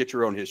shit, get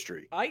your own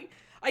history.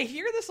 I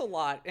hear this a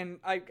lot, and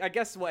I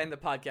guess we'll end the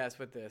podcast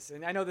with this.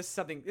 And I know this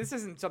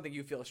isn't something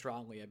you feel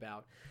strongly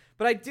about,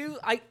 but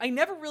I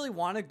never really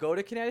want to go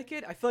to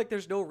Connecticut. I feel like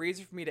there's no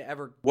reason for me to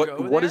ever go there.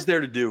 What is there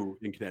to do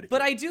in Connecticut?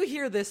 But I do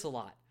hear this a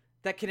lot,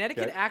 that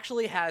Connecticut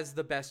actually has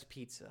the best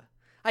pizza.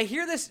 I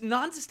hear this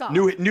nonstop.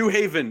 New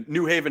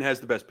Haven has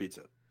the best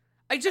pizza.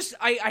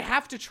 I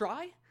have to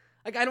try.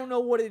 Like, I don't know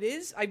what it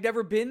is. I've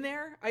never been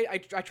there. I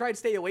try to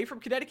stay away from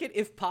Connecticut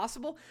if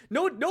possible.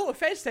 No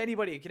offense to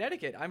anybody in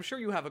Connecticut. I'm sure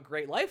you have a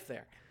great life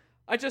there.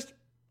 I don't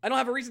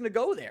have a reason to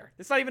go there.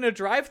 It's not even a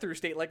drive-through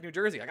state like New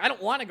Jersey. Like, I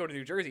don't want to go to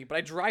New Jersey, but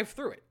I drive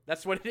through it.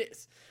 That's what it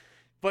is.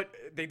 But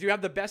they do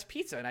have the best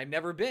pizza, and I've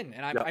never been.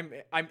 And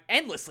I'm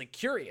endlessly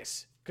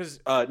curious. Because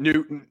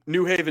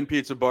New Haven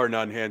Pizza bar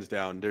none, hands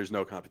down. There's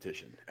no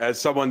competition. As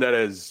someone that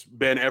has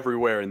been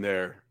everywhere in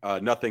there,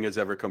 nothing has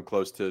ever come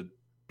close to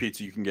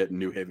pizza you can get in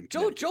New Haven.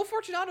 Joe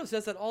Fortunato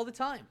says that all the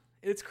time.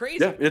 It's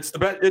crazy. Yeah, it's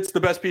the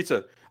best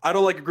pizza. I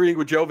don't like agreeing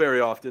with Joe very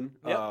often,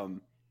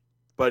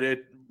 but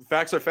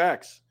facts are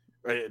facts.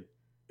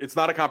 It's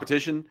not a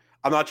competition.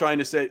 I'm not trying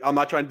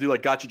to do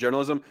like gotcha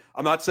journalism.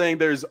 I'm not saying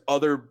there's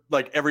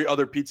every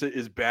other pizza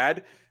is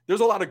bad.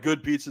 There's a lot of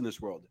good pizza in this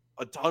world.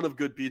 A ton of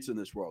good pizza in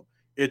this world.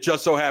 It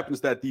just so happens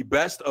that the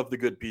best of the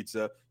good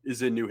pizza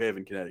is in New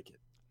Haven, Connecticut.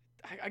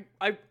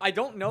 I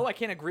don't know. I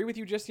can't agree with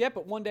you just yet,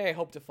 but one day I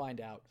hope to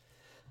find out.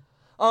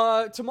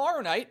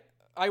 Tomorrow night,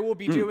 I will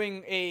be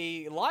doing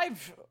a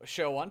live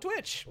show on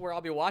Twitch where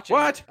I'll be watching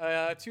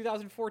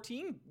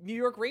 2014 New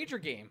York Ranger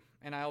game,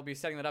 and I'll be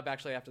setting that up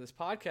actually after this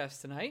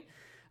podcast tonight.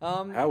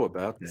 How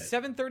about that?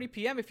 7:30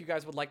 p.m. if you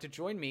guys would like to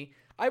join me.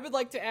 I would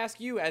like to ask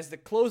you, as the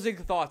closing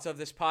thoughts of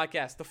this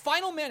podcast, the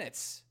final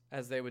minutes,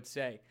 as they would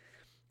say,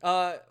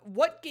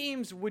 what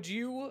games would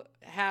you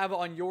have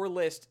on your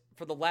list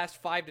for the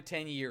last 5 to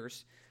 10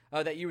 years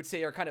that you would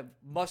say are kind of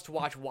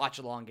must-watch,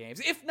 watch-along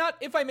games?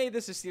 If I made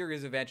this a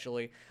series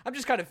eventually, I'm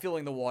just kind of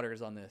filling the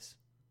waters on this.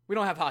 We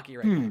don't have hockey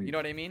right now. You know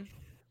what I mean?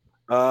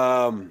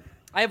 I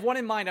have one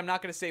in mind. I'm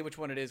not going to say which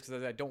one it is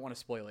because I don't want to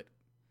spoil it.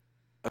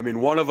 I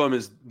mean, one of them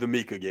is the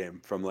Mika game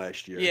from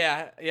last year.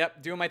 Yeah,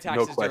 yep. Doing my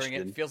taxes during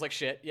it. Feels like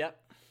shit. Yep.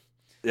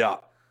 Yeah.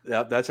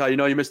 That's how you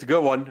know you missed a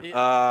good one.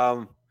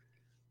 Yeah.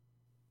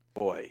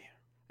 Boy.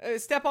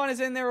 Stepan is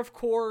in there, of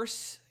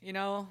course. You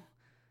know.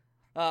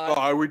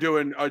 Are we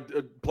doing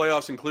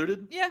playoffs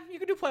included? Yeah, you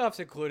can do playoffs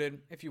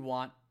included if you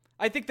want.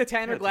 I think the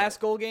Tanner Glass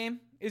goal game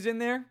is in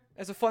there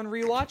as a fun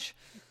rewatch.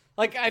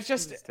 Like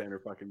it's Tanner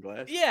fucking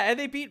Glass. Yeah, and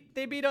they beat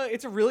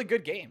it's a really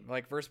good game,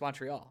 like versus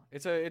Montreal.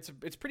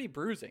 It's pretty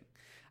bruising.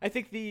 I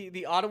think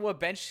the Ottawa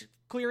bench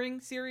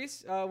clearing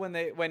series when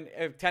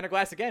Tanner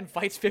Glass again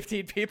fights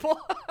 15 people.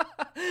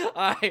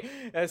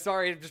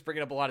 Sorry, I'm just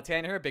bringing up a lot of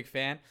Tanner. A big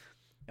fan.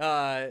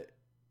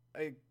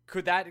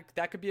 Could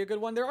that be a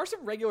good one? There are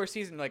some regular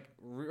season like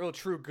real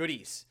true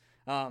goodies.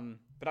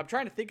 But I'm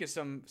trying to think of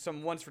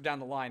some ones for down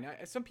the line.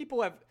 Some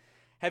people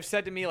have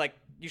said to me like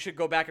you should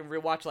go back and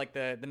rewatch like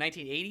the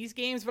 1980s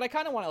games, but I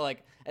kind of want to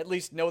like at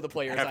least know the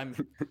players.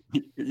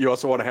 You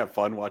also want to have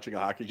fun watching a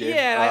hockey game.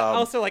 Yeah, I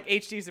also like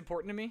HD is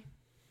important to me.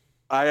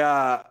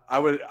 I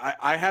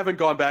haven't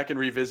gone back and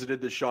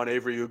revisited the Sean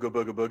Avery Ooga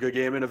Booga Booga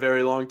game in a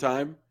very long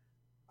time.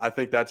 I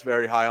think that's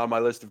very high on my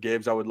list of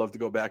games I would love to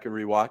go back and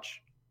rewatch.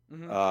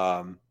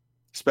 Mm-hmm.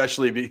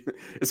 Especially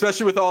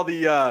with all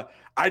the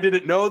I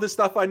didn't know the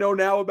stuff I know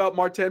now about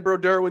Martin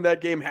Brodeur when that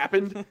game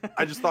happened.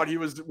 I just thought he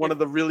was one of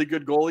the really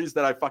good goalies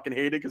that I fucking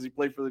hated because he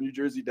played for the New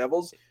Jersey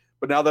Devils.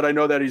 But now that I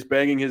know that he's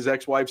banging his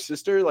ex-wife's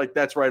sister, like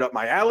that's right up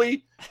my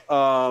alley.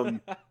 I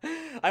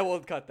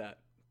won't cut that.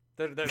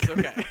 That's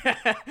okay.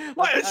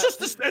 Well, it's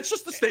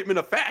just a statement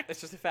of fact.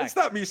 It's just a fact. It's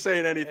not me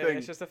saying anything.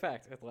 It's just a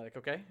fact, Athletic.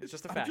 Okay, it's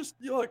just a fact.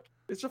 Look,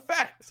 it's a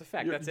fact. It's a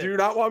fact. That's it. Do you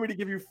not want me to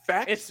give you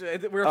facts?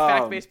 We're a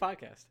fact-based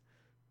podcast.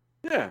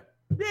 Yeah.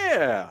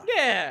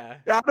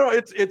 I know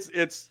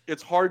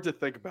it's hard to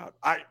think about.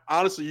 I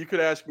honestly, you could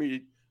have asked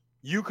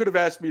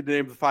me to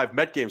name the 5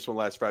 Met games from the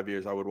last 5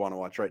 years I would want to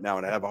watch right now,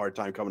 and I have a hard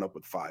time coming up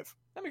with 5.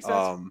 That makes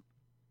sense.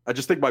 I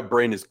just think my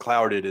brain is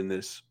clouded in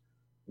this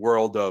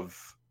world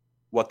of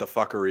what the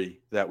fuckery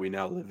that we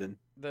now live in.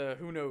 The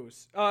who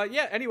knows.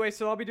 Anyway,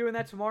 so I'll be doing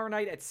that tomorrow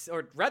night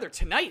or rather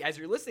tonight as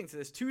you're listening to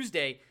this,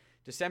 Tuesday,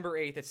 December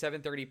 8th at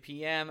 7:30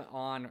 p.m.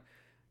 on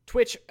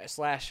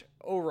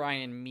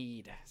Twitch/Orion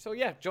Mead. So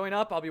yeah, join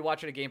up. I'll be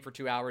watching a game for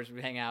 2 hours. We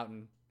hang out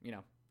and,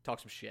 talk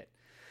some shit.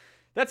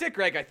 That's it,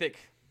 Greg, I think.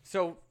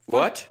 So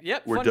what?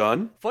 Yep. We're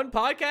done. Fun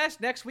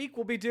podcast. Next week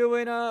we'll be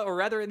doing, or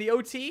rather in the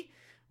OT,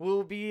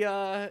 we'll be,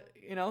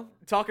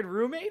 talking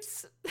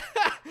roommates.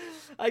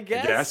 I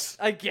guess.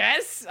 I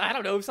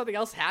don't know if something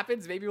else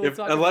happens. Maybe we'll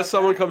talk. Unless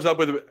someone comes up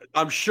with,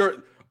 I'm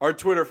sure our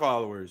Twitter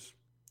followers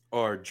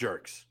are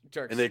jerks,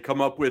 and they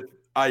come up with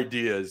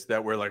ideas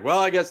that we're like, well,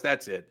 I guess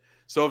that's it.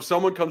 So if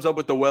someone comes up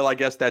with the "well, I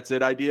guess that's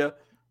it" idea,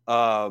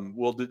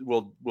 we'll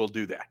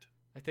do that.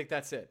 I think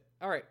that's it.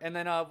 All right, and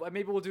then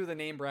maybe we'll do the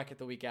name bracket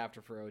the week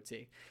after for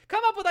OT.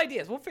 Come up with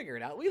ideas. We'll figure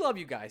it out. We love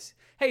you guys.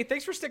 Hey,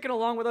 thanks for sticking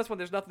along with us when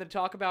there's nothing to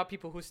talk about.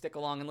 People who stick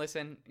along and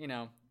listen,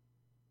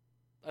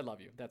 I love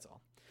you. That's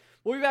all.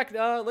 We'll be back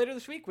later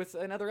this week with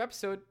another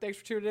episode. Thanks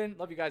for tuning in.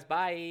 Love you guys.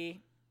 Bye.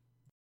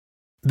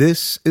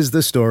 This is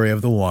the story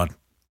of the one.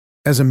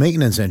 As a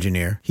maintenance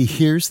engineer, he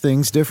hears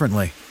things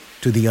differently.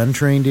 To the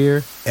untrained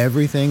ear,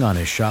 everything on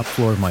his shop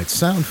floor might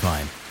sound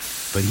fine,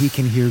 but he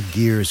can hear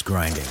gears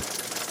grinding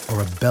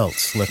or a belt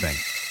slipping.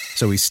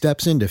 So he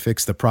steps in to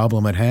fix the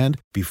problem at hand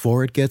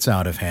before it gets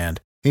out of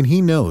hand. And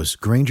he knows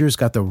Grainger's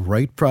got the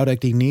right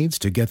product he needs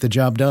to get the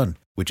job done,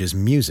 which is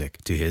music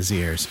to his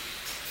ears.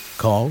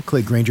 Call,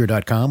 click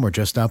Grainger.com, or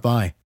just stop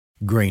by.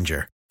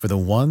 Grainger, for the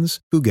ones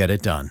who get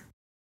it done.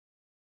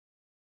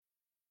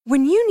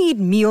 When you need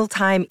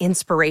mealtime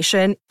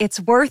inspiration,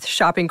 it's worth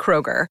shopping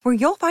Kroger, where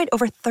you'll find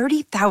over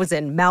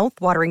 30,000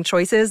 mouth-watering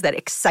choices that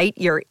excite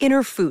your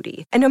inner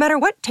foodie. And no matter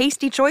what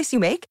tasty choice you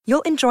make,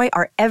 you'll enjoy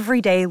our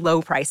everyday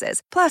low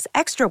prices, plus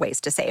extra ways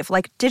to save,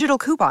 like digital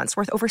coupons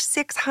worth over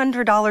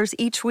 $600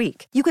 each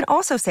week. You can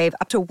also save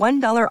up to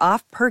 $1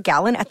 off per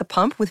gallon at the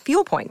pump with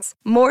fuel points.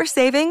 More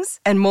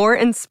savings and more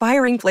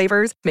inspiring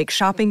flavors make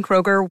shopping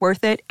Kroger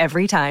worth it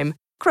every time.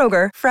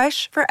 Kroger,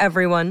 fresh for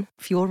everyone.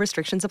 Fuel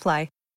restrictions apply.